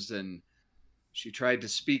ashes, and she tried to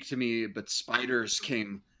speak to me, but spiders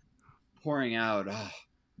came pouring out. Oh,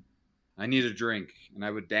 I need a drink, and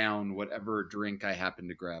I would down whatever drink I happened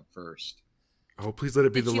to grab first. Oh, please let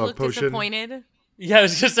it be Did the she love look potion. disappointed? Yeah, I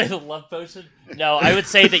was gonna say the love potion. No, I would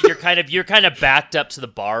say that you're kind of backed up to the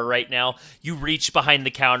bar right now. You reach behind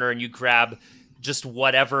the counter and you grab just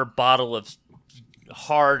whatever bottle of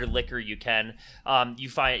hard liquor you can. You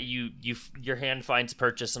find your hand finds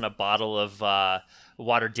purchase in a bottle of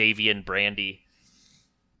Waterdavian brandy.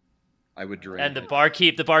 I would drink. And the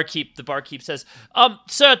barkeep says,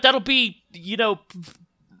 "Sir, that'll be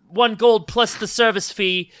 1 gold plus the service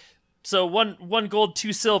fee, so one gold,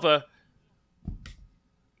 2 silver."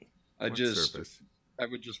 I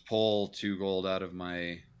would just pull 2 gold out of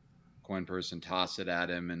my coin purse and toss it at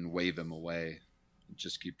him and wave him away.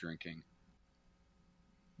 Just keep drinking.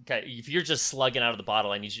 Okay, if you're just slugging out of the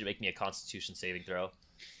bottle, I need you to make me a Constitution saving throw.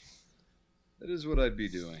 That is what I'd be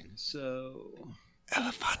doing. So,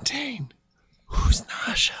 Elefontaine, who's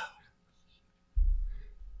Nasha?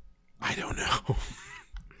 I don't know.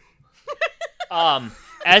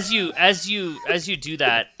 As you do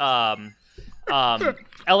that,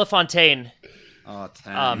 Elefontaine. Oh,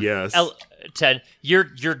 10. Yes. 10.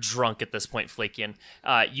 You're drunk at this point, Flakian.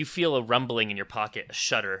 You feel a rumbling in your pocket, a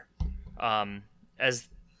shudder, as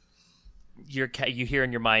you hear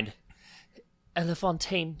in your mind,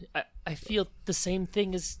 "Elefontaine, I feel the same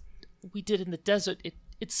thing as we did in the desert.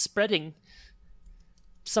 It's spreading.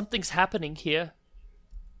 Something's happening here."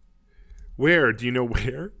 Where? Do you know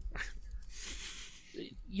where?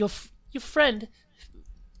 Your friend,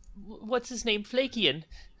 what's his name, Flakian?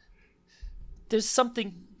 There's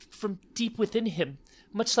something from deep within him,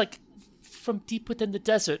 much like from deep within the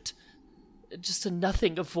desert. Just a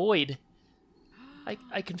nothing, a void.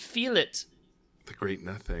 I can feel it. The great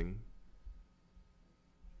nothing.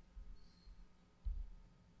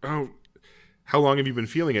 Oh, how long have you been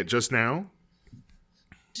feeling it? Just now?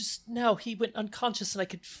 Just now, he went unconscious, and I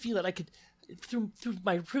could feel it. I could, through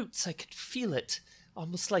my roots, I could feel it,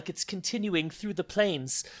 almost like it's continuing through the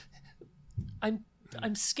plains. I'm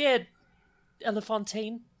scared,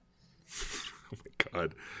 Elefontaine. Oh my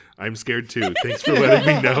god, I'm scared too. Thanks for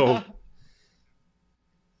letting me know.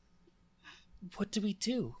 What do we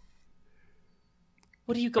do?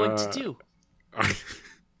 What are you going to do?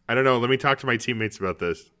 I don't know. Let me talk to my teammates about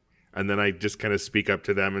this, and then I just kind of speak up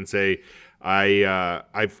to them and say, I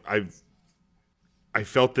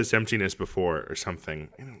felt this emptiness before or something.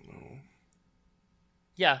 I don't know.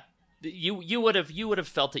 Yeah, you would have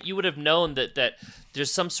felt it. You would have known that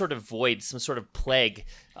there's some sort of void, some sort of plague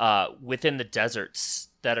within the deserts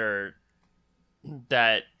that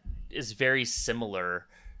is very similar,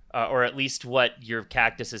 or at least what your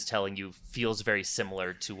cactus is telling you feels very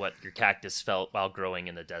similar to what your cactus felt while growing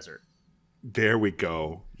in the desert. There we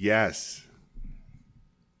go. Yes.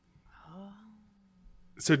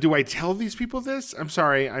 So do I tell these people this? I'm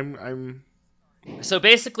sorry. I'm. So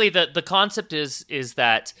basically, the concept is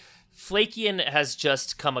that Flakian has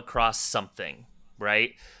just come across something,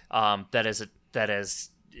 right? That is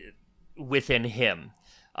within him.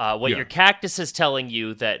 What your cactus is telling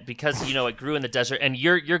you that because it grew in the desert, and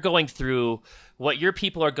you're going through what your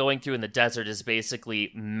people are going through in the desert is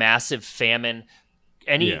basically massive famine.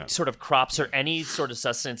 Any sort of crops or any sort of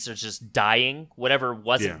sustenance is just dying. Whatever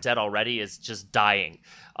wasn't dead already is just dying.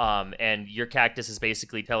 And your cactus is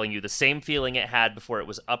basically telling you the same feeling it had before it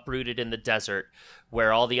was uprooted in the desert,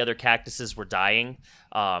 where all the other cactuses were dying.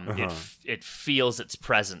 It feels its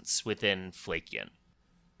presence within Flakian.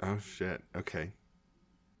 Oh shit. Okay.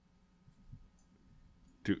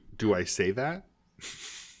 Do I say that?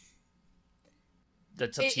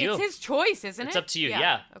 That's up to you. It's his choice, isn't it? It's up to you.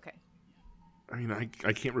 Yeah. Okay. I mean,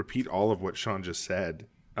 I can't repeat all of what Sean just said.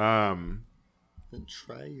 Then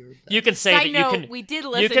try your best. You can say Side that you note, can. we did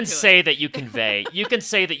listen You can to say it. that you convey. You can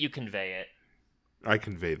say that you convey it. I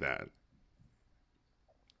convey that.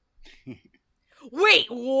 Wait,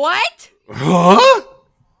 what? Huh?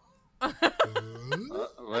 What?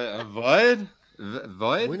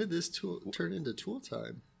 What? When did this turn into tool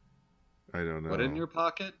time? I don't know. What in your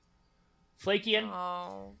pocket? Flakian,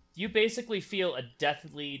 Oh. you basically feel a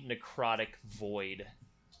deathly necrotic void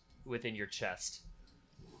within your chest.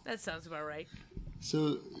 That sounds about right.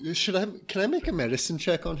 So can I make a medicine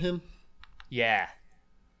check on him? Yeah.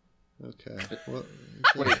 Okay. Well,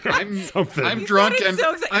 Wait, I'm Something. I'm You drunk Sounded and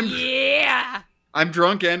so excited. Yeah. I'm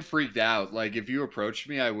drunk and freaked out. Like if you approached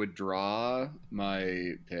me, I would draw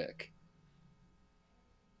my pick.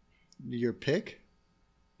 your pick?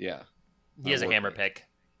 Yeah. He has a war hammer pick. pick.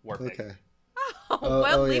 War pick. Okay. Oh,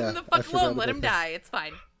 well, leave yeah, him the I fuck forgot alone. Let about him that. die. It's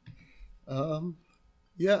fine.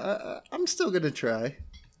 Yeah, I'm still gonna try.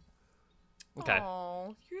 Okay.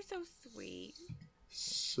 Oh, you're so sweet.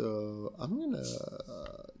 So I'm gonna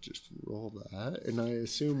just roll that, and I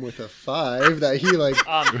assume with a 5 that he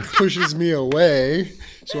pushes me away,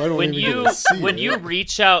 so I don't When even get to see when it. you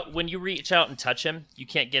reach out and touch him, you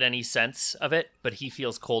can't get any sense of it, but he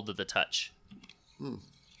feels cold to the touch. Oh.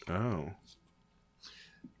 Oh.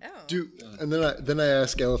 And then I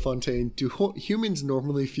ask Elefontaine, do humans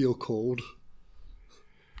normally feel cold?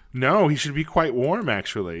 No, he should be quite warm,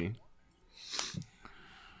 actually.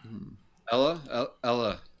 Ella.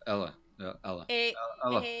 Hey,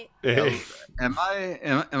 Ella. hey. Hey. Am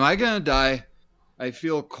I gonna die? I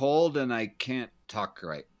feel cold and I can't talk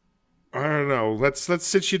right. I don't know. Let's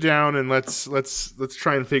sit you down and let's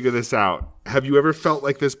try and figure this out. Have you ever felt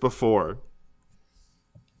like this before?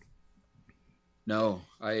 No,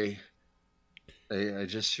 I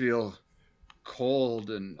just feel cold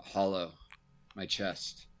and hollow. My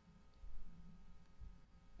chest.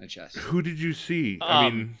 Who did you see? I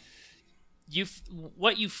mean,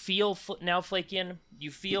 What you feel now, Flakian, you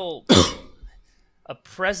feel a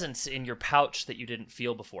presence in your pouch that you didn't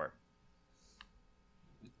feel before.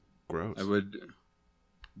 gross. I would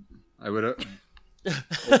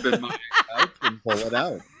open my pouch and pull it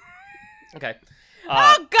out. Okay.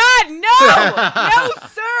 Oh God, no, no,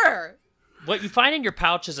 sir. What you find in your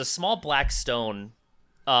pouch is a small black stone.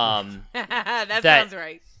 that That- sounds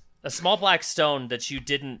right. A small black stone that you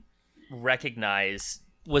didn't recognize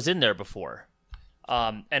was in there before.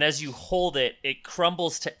 And as you hold it, it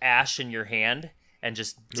crumbles to ash in your hand and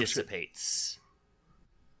just dissipates.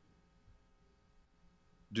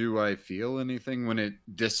 Do I feel anything when it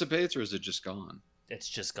dissipates, or is it just gone? It's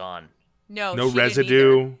just gone. No, No she didn't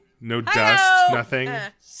residue, no dust, Hello! nothing.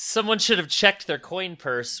 Someone should have checked their coin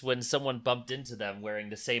purse when someone bumped into them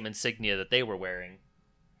wearing the same insignia that they were wearing.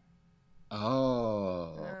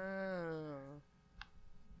 Oh.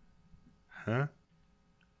 Huh?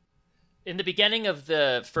 In the beginning of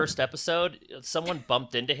the first episode, someone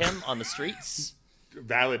bumped into him on the streets,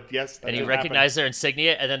 Valid, yes. and he recognized their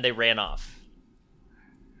insignia, and then they ran off.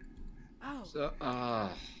 Oh, So,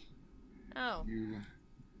 oh. you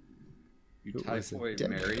It was a typhoid dead-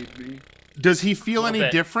 married me? Does he feel Little any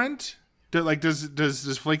bit. different? Does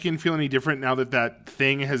Flakian feel any different now that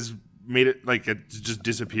thing has made it like it just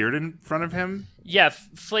disappeared in front of him? Yeah,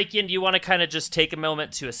 Flakian, do you want to kind of just take a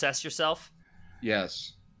moment to assess yourself?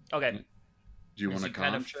 Yes. Okay. Do you As want to you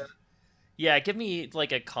kind of- check? Yeah, give me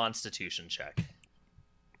like a constitution check.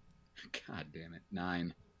 God damn it.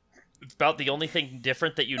 9. About the only thing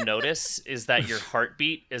different that you notice is that your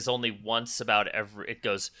heartbeat is only once about every. It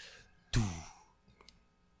goes. Doo,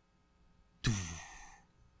 doo,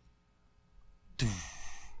 doo.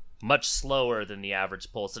 Much slower than the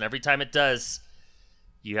average pulse, and every time it does,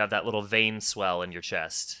 you have that little vein swell in your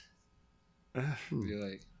chest. Be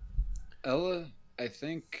like, Ella, I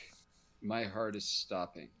think my heart is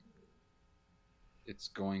stopping. It's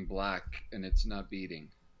going black and it's not beating.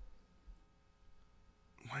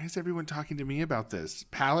 Why is everyone talking to me about this?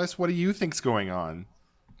 Palace, what do you think's going on?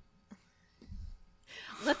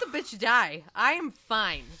 Let the bitch die. I am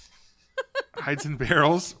fine. Hides and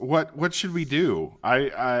barrels. What should we do?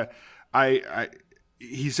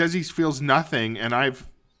 He says he feels nothing, and I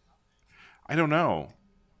don't know.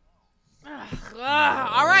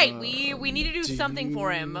 All right, we need to do something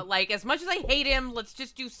for him. Like, as much as I hate him, let's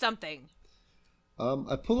just do something.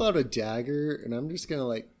 I pull out a dagger and I'm just gonna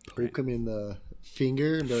like poke him in the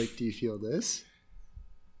finger and be like, "Do you feel this?"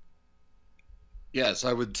 Yes,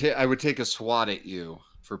 I would take a swat at you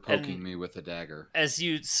for poking And- me with a dagger. As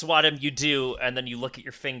you swat him, you do, and then you look at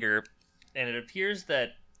your finger, and it appears that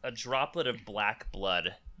a droplet of black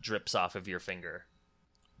blood drips off of your finger.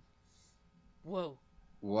 Whoa.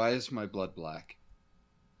 Why is my blood black?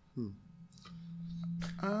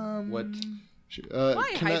 What?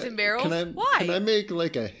 Why, can Hides and Barrels? Why? Can I make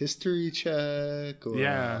like a history check? Or,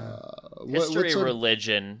 Yeah. History, sort of-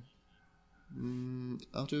 religion.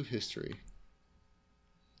 I'll do history.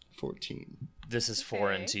 14. This is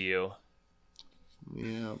foreign Okay. to you.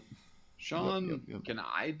 Yeah. Sean, Yep. can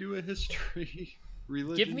I do a history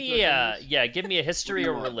religion? Give me check on this? give me a history What do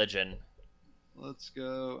or you want? religion. Let's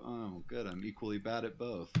go. Oh, good. I'm equally bad at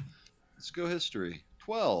both. Let's go history.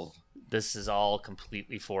 12. This is all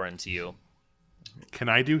completely foreign to you. Can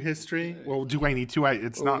I do history? Well, do I need to?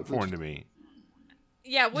 It's Oh, not foreign to me.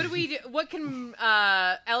 Yeah, what do we do? What can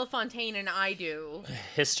Elefontaine and I do?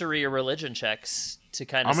 History or religion checks to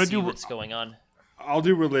kind I'm of gonna see do- what's going on. I'll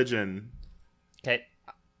do religion. Okay.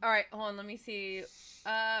 All right, hold on. Let me see.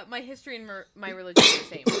 My history and my religion are the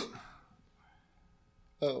same.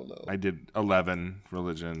 Oh no. I did 11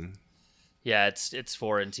 religion. Yeah, it's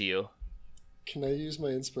foreign to you. Can I use my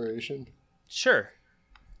inspiration? Sure.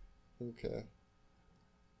 Okay.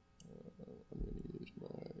 I'm gonna use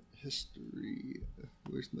my history.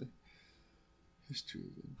 Where's my history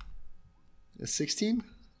again? A 16?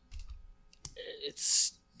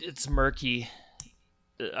 It's murky.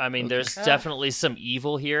 I mean, there's definitely some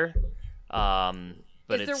evil here, but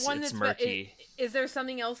Is there one it's that's murky. Is there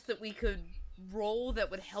something else that we could roll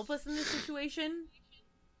that would help us in this situation?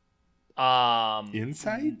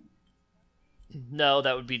 Insight? No,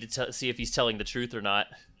 that would be to see if he's telling the truth or not.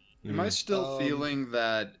 Am I still feeling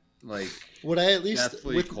that, like, Would I at least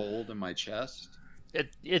deathly cold in my chest?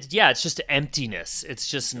 It's just emptiness. It's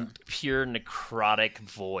just pure necrotic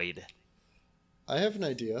void. I have an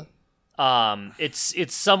idea.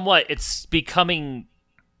 It's becoming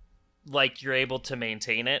like you're able to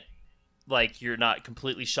maintain it. Like you're not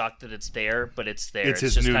completely shocked that it's there, but it's there. It's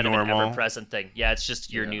his just new kind of normal. an ever-present thing. Yeah, it's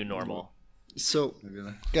just your new normal. So, Maybe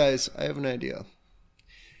that- guys, I have an idea.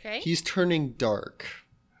 Okay. He's turning dark.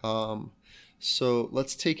 So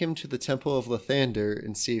let's take him to the Temple of Lathander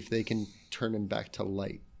and see if they can turn him back to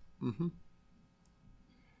light. I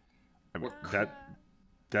mean,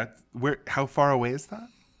 that where? How far away is that?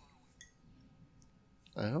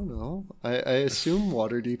 I don't know. I assume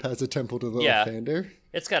Waterdeep has a temple to the Yeah. Lathander.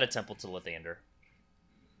 It's got a temple to Lathander.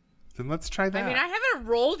 Then let's try that. I mean, I haven't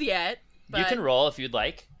rolled yet. But You can roll if you'd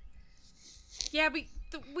like. Yeah, but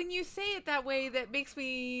when you say it that way, that makes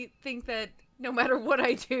me think that no matter what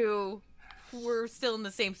I do, we're still in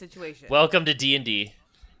the same situation. Welcome to D&D.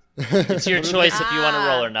 It's your choice if you want to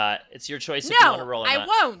roll or not. It's your choice if you want to roll or I not.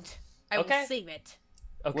 won't. I Okay. will save it.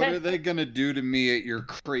 What Okay. are they gonna do to me at your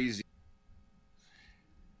crazy?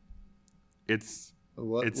 It's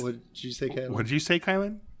What It's- did you say, Caleb? what did you say,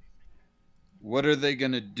 Kylan? What are they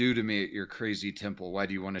gonna do to me at your crazy temple? Why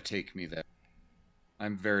do you want to take me there?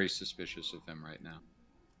 I'm very suspicious of them right now.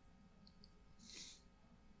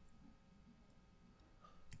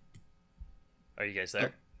 Are you guys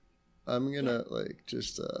there? I'm gonna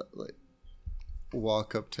just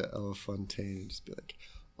walk up to Elefontaine and just be like,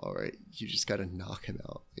 "All right, you just gotta knock him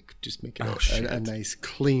out. Like, just make it Oh, a shit. nice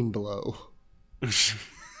clean blow."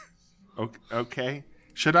 Okay.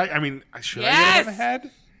 Should I? I mean, should I Yes! get him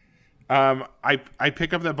ahead? I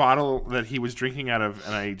pick up the bottle that he was drinking out of,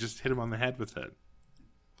 and I just hit him on the head with it.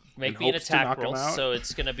 Make In me an hopes to attack knock him roll. out? So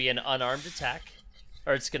it's going to be an unarmed attack,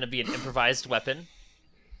 or it's going to be an improvised weapon.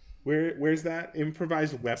 Where's that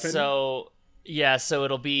improvised weapon? So yeah, so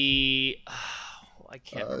it'll be. I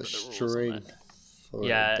can't remember the rules on that. Strength or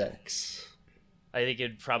Yeah. dex. I think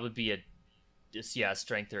it'd probably be a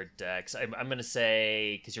strength or a dex. I'm gonna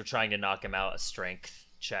say because you're trying to knock him out, a strength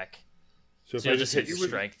check. so So you'll just hit you would-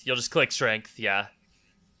 strength. You'll just click strength. Yeah.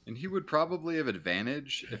 And he would probably have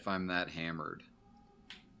advantage if I'm that hammered.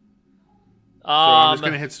 So I'm just Um,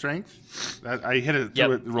 gonna hit strength. I hit it. Yep.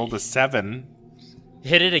 It rolled a 7.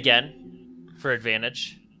 hit it again for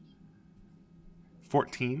advantage.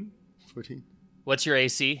 14. 14. What's your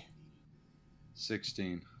AC?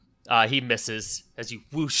 16. He misses as you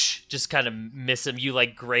whoosh, just kind of miss him. You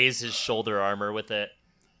like graze his shoulder armor with it.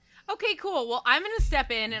 Okay, cool. Well, I'm gonna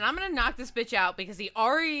step in and I'm gonna knock this bitch out because he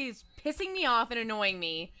already is pissing me off and annoying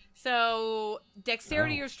me. So,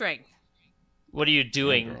 dexterity or strength? What are you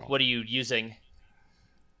doing? girl. What are you using?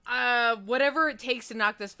 Whatever it takes to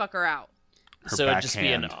knock this fucker out. Her So it'd just be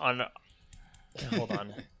an backhand. on. Hold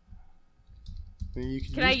on. I mean, you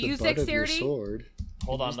Can I use the butt dexterity? Of your sword.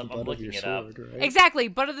 Hold Use on. the I'm butt of looking your it up. sword, right? Exactly,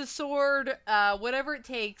 butt of the sword, whatever it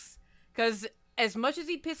takes. Because as much as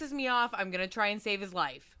he pisses me off, I'm gonna try and save his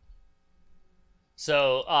life.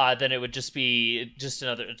 So then it would just be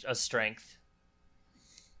a strength.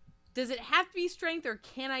 Does it have to be strength, or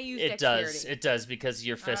can I use It dexterity? does. It does because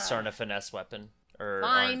your fists aren't a finesse weapon. Or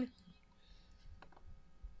Fine. aren't.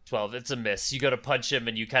 12. It's a miss. You go to punch him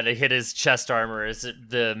and you kind of hit his chest armor as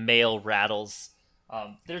the mail rattles.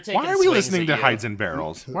 They're taking Why are we swings listening at to you. Hides and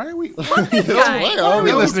Barrels? Why are we? Guy. Why are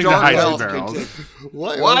we No listening to dark Hides and elf Barrels? can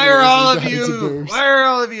Why Why we are all of listening to Hides and you? Bears? Why are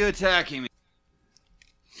all of you attacking me?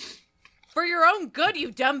 For your own good,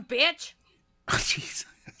 you dumb bitch.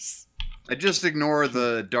 Jesus. I just ignore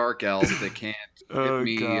the dark elf that can't hit Oh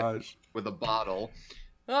me gosh. with a bottle.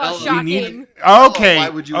 Oh, We shocking. need. Okay. Why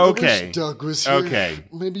would you- Okay. Doug was here. Okay.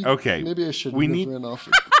 Maybe. Okay. Maybe I shouldn't We have need- ran off.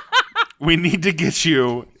 We need to get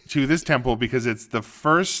you to this temple because it's the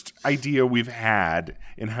first idea we've had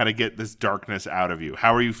in how to get this darkness out of you.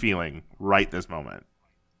 How are you feeling right this moment?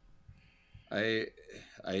 I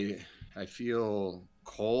feel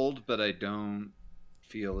cold, but I don't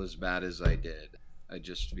feel as bad as I did. I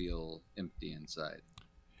just feel empty inside.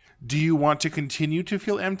 Do you want to continue to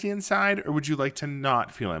feel empty inside, or would you like to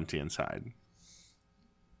not feel empty inside?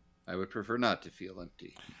 I would prefer not to feel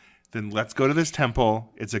empty. Then let's go to this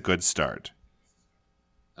temple. It's a good start.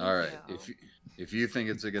 All right. Yeah. If you think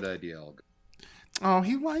it's a good idea, I'll go. Oh,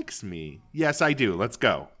 he likes me. Yes, I do. Let's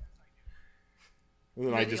go. And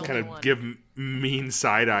then I You're the just only kind of one. give mean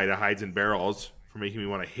side eye to Hides and Barrels for making me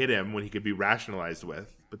want to hit him when he could be rationalized with.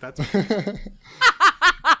 But that's okay.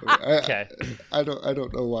 Okay. I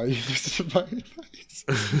don't know why you listen to my advice.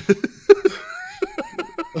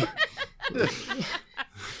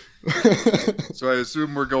 So I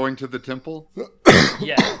assume we're going to the temple.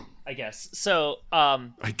 Yeah, I guess. So, I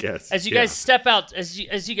guess. as you Yeah. guys step out, as you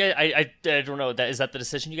guys, I don't know, is that the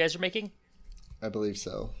decision you guys are making? I believe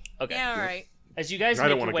so. Okay. Yeah, all right. As you guys I make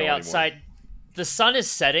don't your wanna way go anymore. outside, the sun is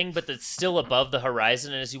setting, but it's still above the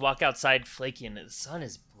horizon. And as you walk outside, Flaky, and the sun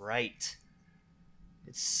is bright.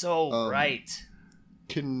 It's so bright.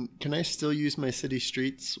 Can I still use my city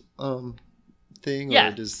streets thing? Yeah.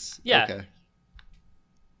 Or does Yeah. Okay.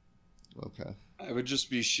 Okay. I would just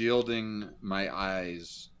be shielding my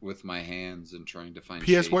eyes with my hands and trying to find.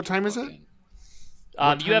 P.S. shade what to time is walk it? in.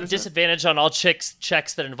 What time You have is it? disadvantage on all checks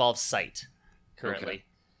that involve sight currently.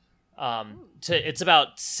 It's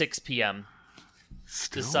about 6 p.m.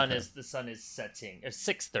 The sun is setting. It's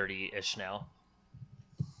 6:30 ish now.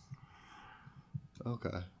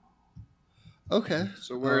 Okay. Okay.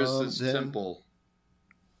 So where is this then, temple?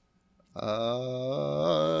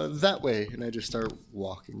 That way, and I just start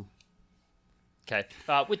walking. Okay.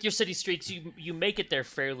 With your city streets, you make it there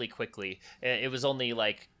fairly quickly. It was only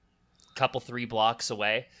like a couple 3 blocks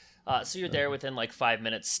away. So you're there within like 5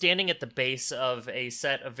 minutes, standing at the base of a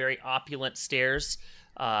set of very opulent stairs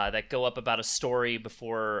that go up about a story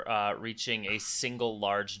before reaching a single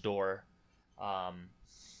large door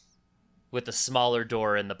with a smaller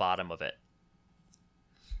door in the bottom of it.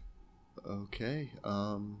 Okay.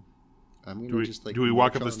 I'm gonna Do we- just like. do we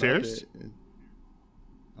walk march up the on stairs? it and-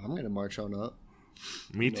 I'm gonna march on up.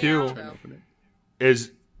 Me Yeah, too. I'll go. Open it.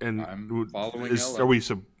 I'm following is, Ella. are we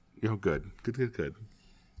sub? Oh, good. Good.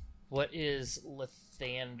 What is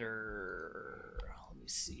Lathander? Let me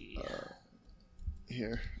see.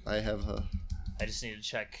 Here, I have a. I just need to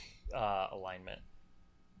check alignment.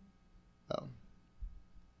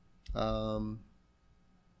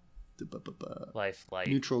 Life, light.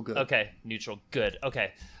 Neutral good. Okay, neutral good.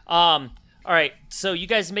 Okay. All right, so you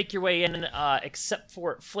guys make your way in, except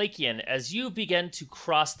for Flakian. As you begin to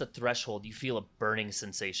cross the threshold, you feel a burning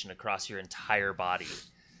sensation across your entire body.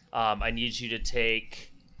 I need you to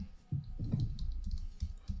take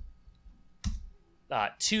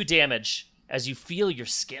 2 damage as you feel your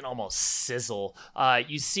skin almost sizzle.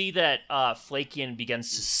 You see that Flakian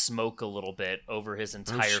begins to smoke a little bit over his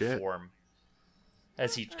entire shit. form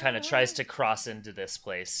as he kind of tries to cross into this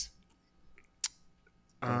place.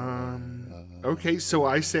 Okay, so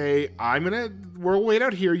I say we'll wait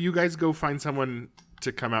out here. You guys go find someone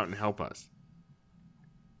to come out and help us.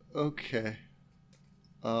 Okay.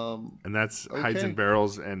 And that's Hides Okay. and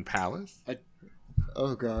Barrels and Palace.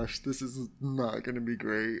 Oh gosh, this is not gonna be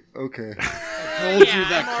great. Okay. Told you Yeah,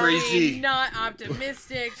 that I'm already crazy. not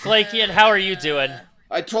optimistic. Flakian, how are you doing?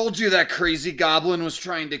 I told you that crazy goblin was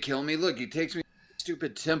trying to kill me. Look, he takes me to the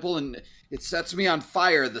stupid temple and it sets me on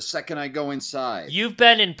fire the second I go inside. You've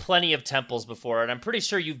been in plenty of temples before, and I'm pretty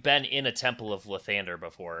sure you've been in a temple of Lathander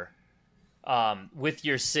before. With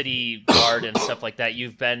your city guard and stuff like that,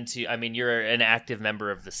 you've been to, I mean, you're an active member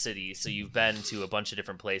of the city, so you've been to a bunch of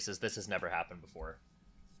different places. This has never happened before.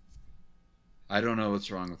 I don't know what's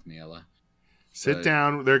wrong with me, Ella. Sit But-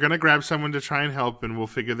 down. They're gonna grab someone to try and help, and we'll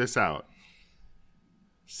figure this out.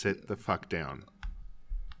 Sit the fuck down.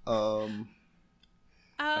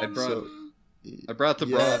 I brought So- I brought the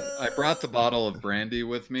Yeah. I brought the bottle of brandy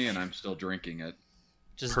with me, and I'm still drinking it.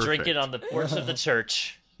 Just Perfect. drink it on the porch of the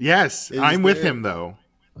church. Yes, Is I'm with there- him though.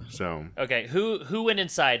 So Okay, who went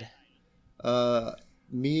inside?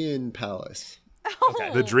 Me and Palace.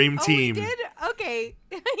 Okay. The dream Oh, team. we did? Okay.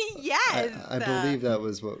 Yes. I believe that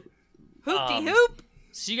was what. Hoopty hoop.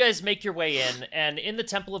 So you guys make your way in, and in the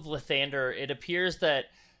Temple of Lathander, it appears that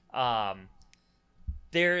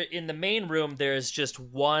there in the main room there's just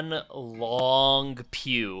one long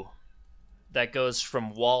pew that goes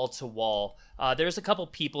from wall to wall. There's a couple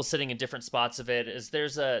people sitting in different spots of it.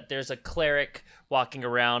 There's a cleric walking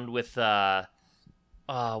around with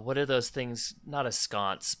what are those things? Not a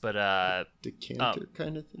sconce, but Decanter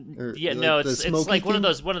kind of thing? Or yeah, the- no, the it's smoky like one of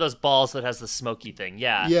thing? those balls that has the smoky thing.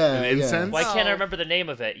 Yeah. Yeah, An yeah. incense? Why can't I Oh. remember the name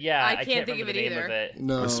of it? Yeah, I I can't can't think remember of the it name either. of it.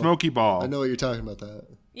 No, a smoky ball. I know what you're talking about. That.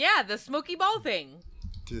 Yeah, the smoky ball thing.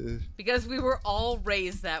 D- Because we were all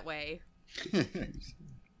raised that way.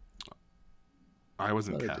 I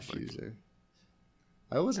wasn't Not a Catholic. diffuser.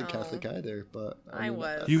 I wasn't No. Catholic either, but I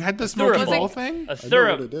was. You had the smoky Thurable. ball Was it- thing? A I know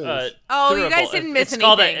thorough. what it is. Oh, you guys thurable. didn't miss It's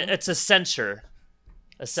called anything. it's a censure.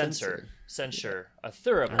 A censor. Censure. A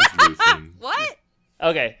thurable. Lutheran. What?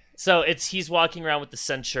 Okay, so he's walking around with the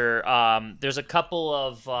censure. There's a couple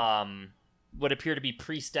of what appear to be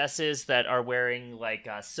priestesses that are wearing like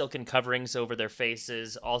silken coverings over their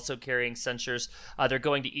faces, also carrying censures. They're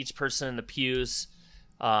going to each person in the pews,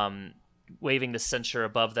 waving the censer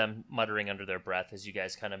above them, muttering under their breath as you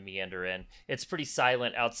guys kind of meander in. It's pretty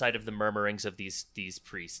silent outside of the murmurings of these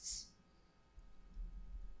priests.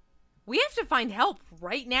 We have to find help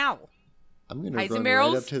right now. I'm gonna Hides run and right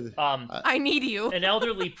barrels? up to the. I need you. An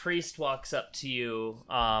elderly priest walks up to you,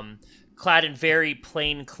 clad in very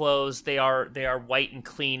plain clothes. They are white and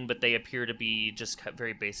clean, but they appear to be just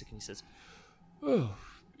very basic. And he says, "Oh,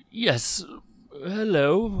 yes.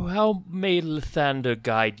 Hello. How may Lathander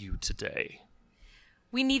guide you today?"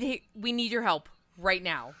 We need your help right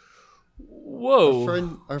now.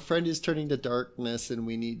 Whoa. Our friend is turning to darkness, and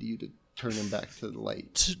we need you to turn him back to the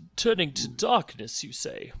light. Turning to darkness, you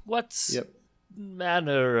say? What's Yep.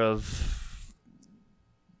 manner of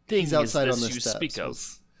thing He's outside is on this the you steps. speak We'll of?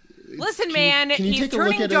 s- Listen, Can you- man, can you he's take a look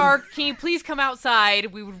turning at him? dark. Can you please come outside?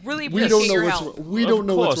 We would really We appreciate don't know your what's help. we don't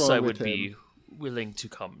know what's Of course, wrong I with would him. be willing to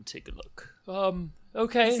come take a look.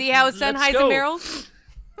 Okay. See how it's done, let's hides go. and barrels?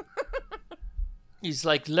 He's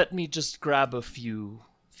like, let me just grab a few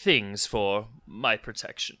things for my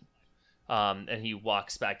protection. And he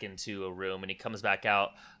walks back into a room, and he comes back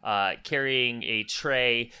out carrying a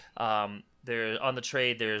tray. There on the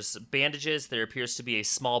tray, there's bandages. There appears to be a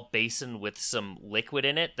small basin with some liquid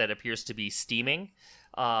in it that appears to be steaming.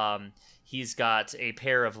 He's got a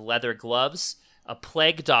pair of leather gloves, a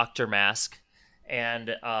plague doctor mask, and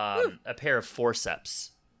a pair of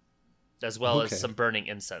forceps, as well Okay. as some burning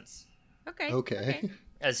incense. Okay. Okay.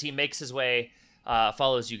 As he makes his way,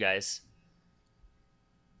 follows you guys.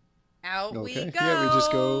 Out we Okay. go. Yeah, we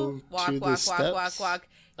just go walk, to the walk, steps. walk, walk.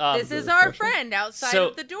 Um, This is the our pressure. friend outside so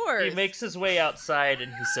of the doors. He makes his way outside,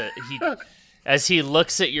 and as he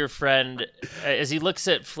looks at your friend, as he looks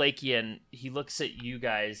at Flakian, he looks at you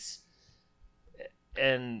guys,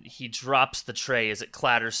 and he drops the tray as it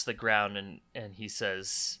clatters to the ground, and he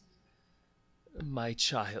says, My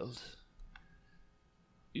child,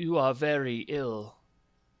 you are very ill.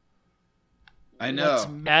 I know.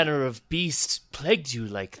 What manner of beast plagued you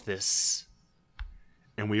like this?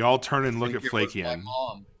 And we all turn and look at Think it was my Flakian.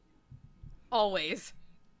 mom. Always.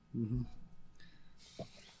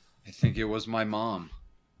 I think it was my mom.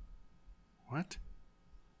 What?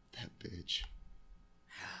 That bitch.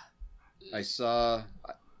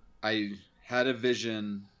 I had a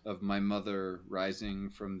vision of my mother rising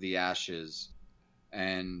from the ashes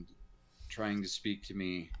and trying to speak to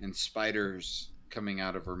me, and spiders coming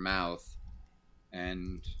out of her mouth.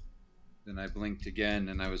 And then I blinked again,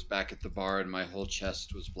 and I was back at the bar, and my whole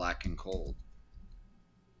chest was black and cold.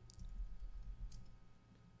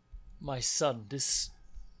 My son, this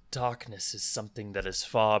darkness is something that is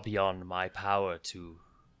far beyond my power to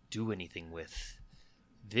do anything with.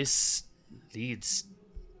 This leads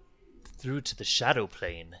through to the shadow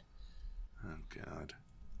plane. Oh, God.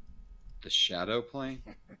 The shadow plane?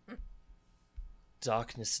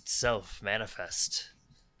 Darkness itself manifest.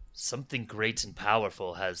 Something great and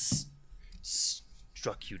powerful has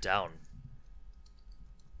struck you down.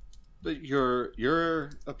 But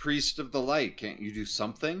you're a priest of the light. Can't you do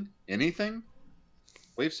something? Anything?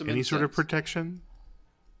 Wave some Any sort of incense. protection?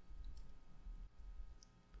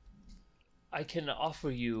 I can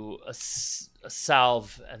offer you a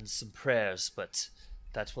salve and some prayers, but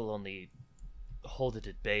that will only hold it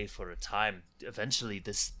at bay for a time. Eventually,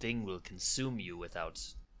 this thing will consume you without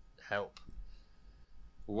help.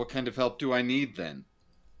 What kind of help do I need then?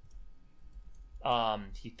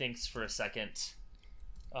 He thinks for a second.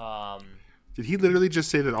 Did he literally just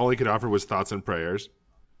say that all he could offer was thoughts and prayers?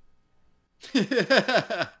 I'm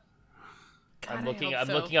I looking. hope I'm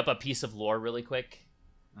so. looking up a piece of lore really quick.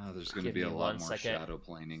 Oh, there's going to Give be a me lot 1 more second. shadow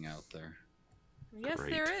planing out there. Yes,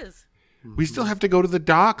 Great. there is. We still have to go to the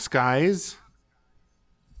docks, guys.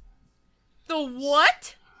 The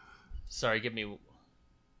what? Sorry, give me.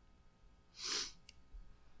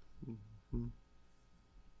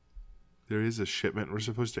 There is a shipment we're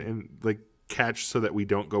supposed to catch so that we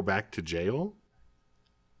don't go back to jail.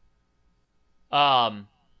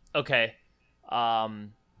 Okay.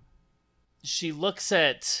 She looks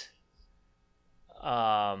at.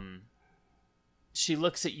 She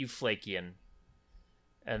looks at you, Flakian,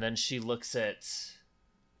 and then she looks at.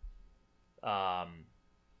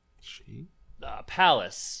 She?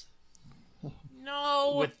 Palace.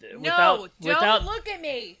 No. Without Don't look at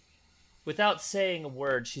me. Without saying a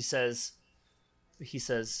word, he says,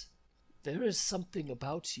 "There is something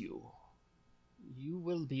about you. You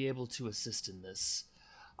will be able to assist in this.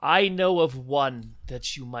 I know of one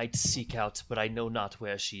that you might seek out, but I know not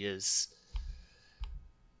where she is.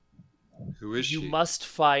 Who is You she? must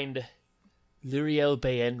find Lyriel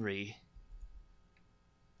Baenri.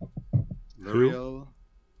 L'Oreal?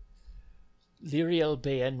 Lyriel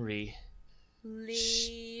Baenri.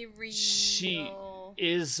 Lyriel. She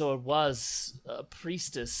is or was a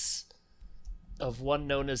priestess of one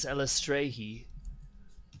known as Elistrehi.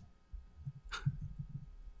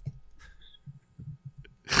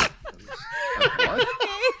 What?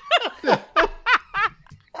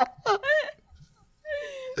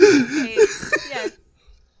 Okay, yes.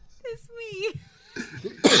 It's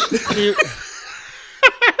me.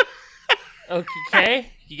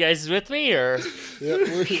 Okay, you guys with me or? Yeah,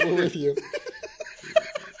 we're with you.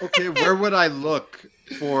 Okay, where would I look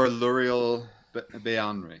for L'Oreal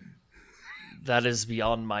Beanri? That is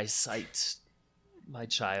beyond my sight, my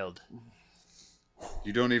child.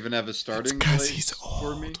 You don't even have a starting 'cause place he's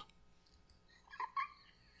for me?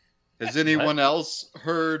 Has anyone else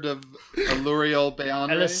heard of L'Oreal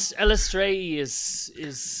Beanri? Elistrehi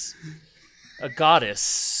is a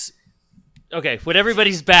goddess. Okay, when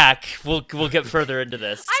everybody's back, we'll get further into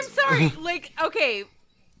this. I'm sorry. Like, okay.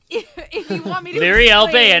 If you want me to Lyriel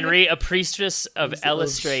explain- Baenri, a priestess of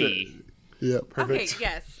Elistrehi. Yeah, Okay, Perfect.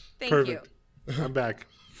 yes. Thank Perfect. I'm back.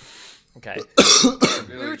 Okay. you.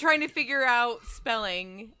 We were trying to figure out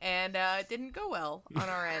spelling, and it didn't go well on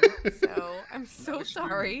our end. So I'm so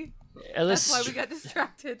sorry. That's why we got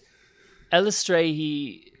distracted.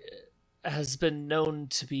 Elistrehi has been known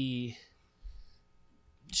to be.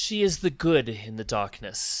 She is the good in the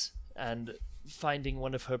darkness, and finding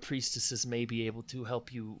one of her priestesses may be able to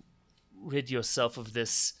help you rid yourself of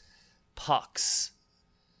this pox.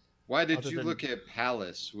 Why did Other you than- look at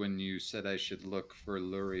Palace when you said I should look for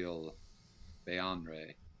L'Oreal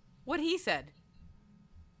Beanri? What he said.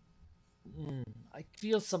 I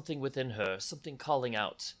feel something within her, something calling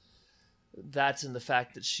out. That and the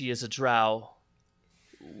fact that she is a drow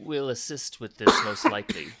will assist with this most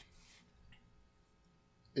likely.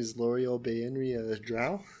 Is L'Oreal Baenri a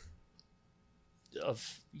drow?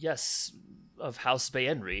 Yes, of House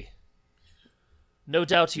Bayenri. No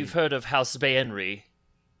doubt you've heard of House Bayenri.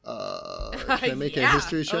 Can I make a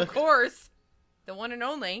history check? Of course. The one and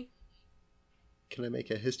only. Can I make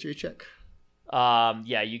a history check?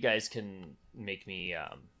 Yeah, you guys can make me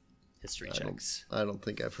history checks. I don't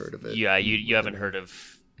think I've heard of it. Yeah, you haven't heard of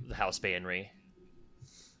the House Bayenri.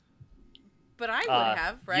 But I would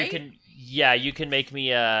have, right? You can make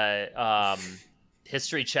me a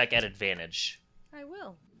history check at advantage. I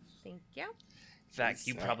will. Thank you. In fact,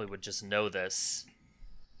 you probably would just know this.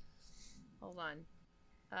 Hold on.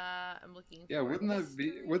 I'm looking. Yeah, wouldn't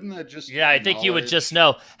that just? Yeah, I think you would just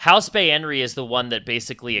know. House Bayenri is the one that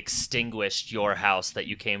basically extinguished your house that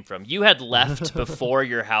you came from. You had left before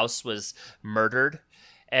your house was murdered,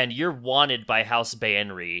 and you're wanted by House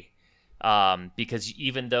Bayenri because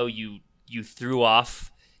even though you threw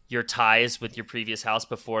off your ties with your previous house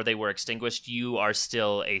before they were extinguished, you are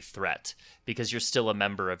still a threat because you're still a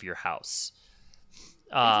member of your house.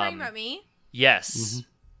 Are you talking about me? Yes.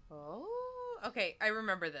 Mm-hmm. Oh, okay. I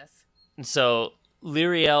remember this. And so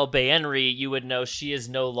Lyriel Bayenri, you would know she is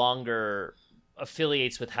no longer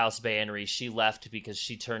affiliates with House Bayenri. She left because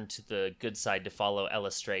she turned to the good side to follow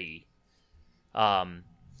Elastrei,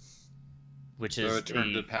 which is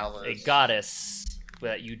a goddess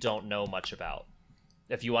that you don't know much about.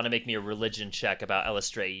 If you want to make me a religion check about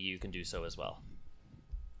Elastrei, you can do so as well.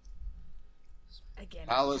 Again,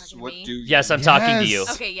 Alice, what do you... Yes, I'm talking to you.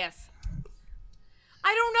 Okay, yes.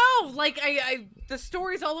 I don't know. Like, I the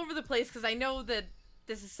story's all over the place because I know that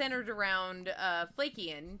this is centered around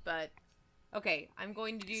Flakian, but okay, I'm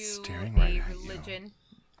going to do Staring a right at you. religion.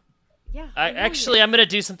 Yeah. I'm going to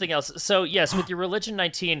do something else. So, yes, with your religion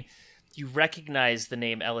 19, you recognize the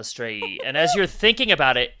name Elastrei, and as you're thinking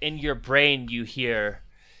about it, in your brain you hear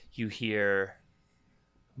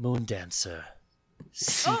Moon Dancer,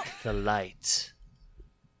 seek the light.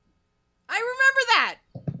 I remember that.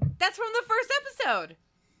 That's from the first episode.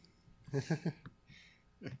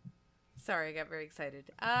 Sorry, I got very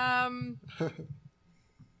excited. I'm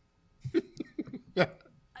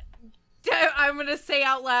gonna say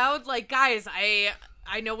out loud, like, guys, I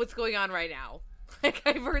know what's going on right now. Like,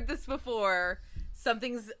 I've heard this before.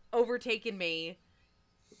 Something's overtaken me,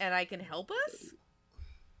 and I can help us?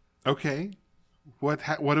 Okay. What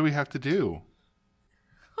do we have to do?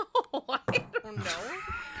 Oh, I don't know.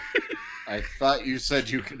 I thought you said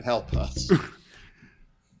you could help us.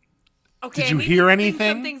 Okay, Did you I need hear to think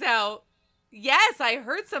anything? some things out. Yes, I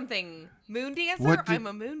heard something. Moon dancer? I'm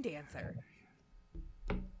a moon dancer.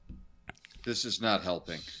 This is not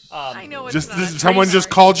helping. I know it's Just not. someone just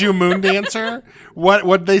called you Moon Dancer?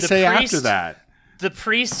 What'd they say priest- after that? The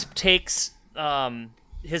priest takes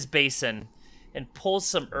his basin and pulls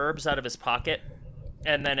some herbs out of his pocket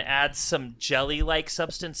and then adds some jelly-like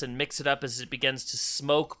substance and mix it up as it begins to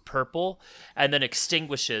smoke purple and then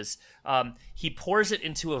extinguishes. He pours it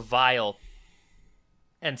into a vial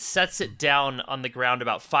and sets it down on the ground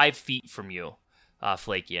about 5 feet from you,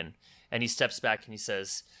 Flakian. And he steps back and he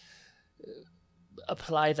says,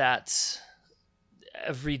 apply that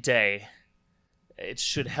every day. It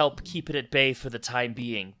should help keep it at bay for the time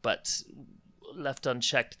being, but left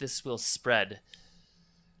unchecked, this will spread.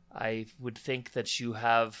 I would think that you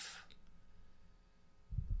have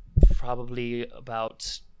probably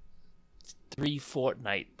about 3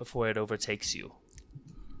 fortnight before it overtakes you.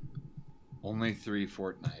 Only 3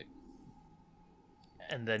 fortnight.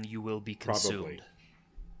 And then you will be consumed.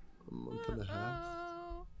 Probably. A month and a half.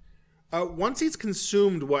 Once he's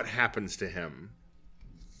consumed, what happens to him?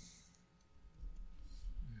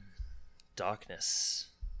 Darkness.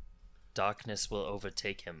 Darkness will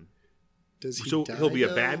overtake him. Does he So die, he'll be a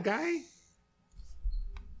though? bad guy?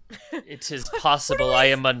 It is possible. I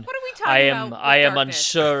am what are we talking about with I am darkness?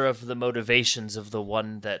 unsure of the motivations of the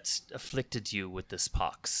one that afflicted you with this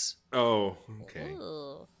pox. Oh, okay.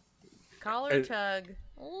 Ooh. Collar tug.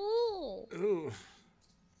 Ooh. Ooh.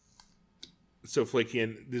 So,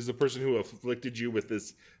 Flakian, this is the person who afflicted you with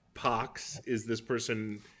this pox. Is this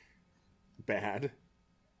person bad?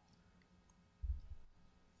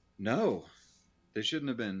 No. They shouldn't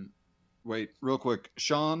have been. Wait, real quick.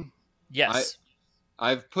 Sean, Yes.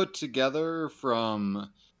 I've put together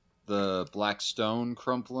from the black stone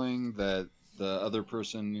crumpling that the other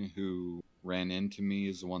person who ran into me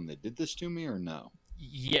is the one that did this to me, or no?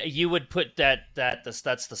 Yeah, you would put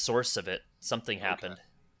that's the source of it. Something happened.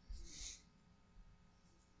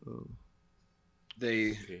 Oh.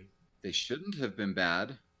 They shouldn't have been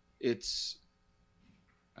bad.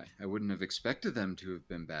 I wouldn't have expected them to have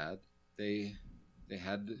been bad. They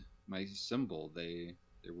had my symbol. They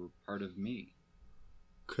were part of me.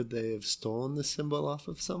 Could they have stolen the symbol off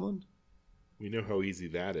of someone? We know how easy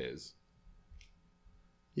that is.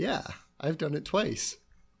 Yeah, I've done it twice.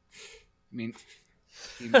 I mean,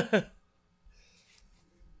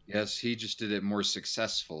 yes, he just did it more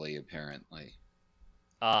successfully, apparently.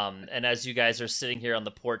 And as you guys are sitting here on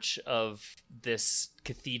the porch of this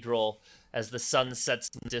cathedral, as the sun sets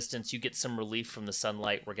in the distance, you get some relief from the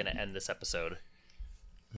sunlight. We're going to end this episode.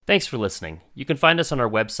 Thanks for listening. You can find us on our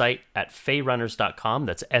website at faerunners.com.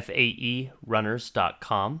 That's FAE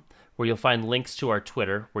runners.com, where you'll find links to our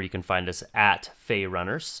Twitter, where you can find us at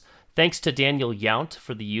faerunners. Thanks to Daniel Yount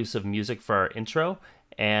for the use of music for our intro,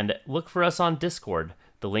 and look for us on Discord.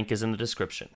 The link is in the description.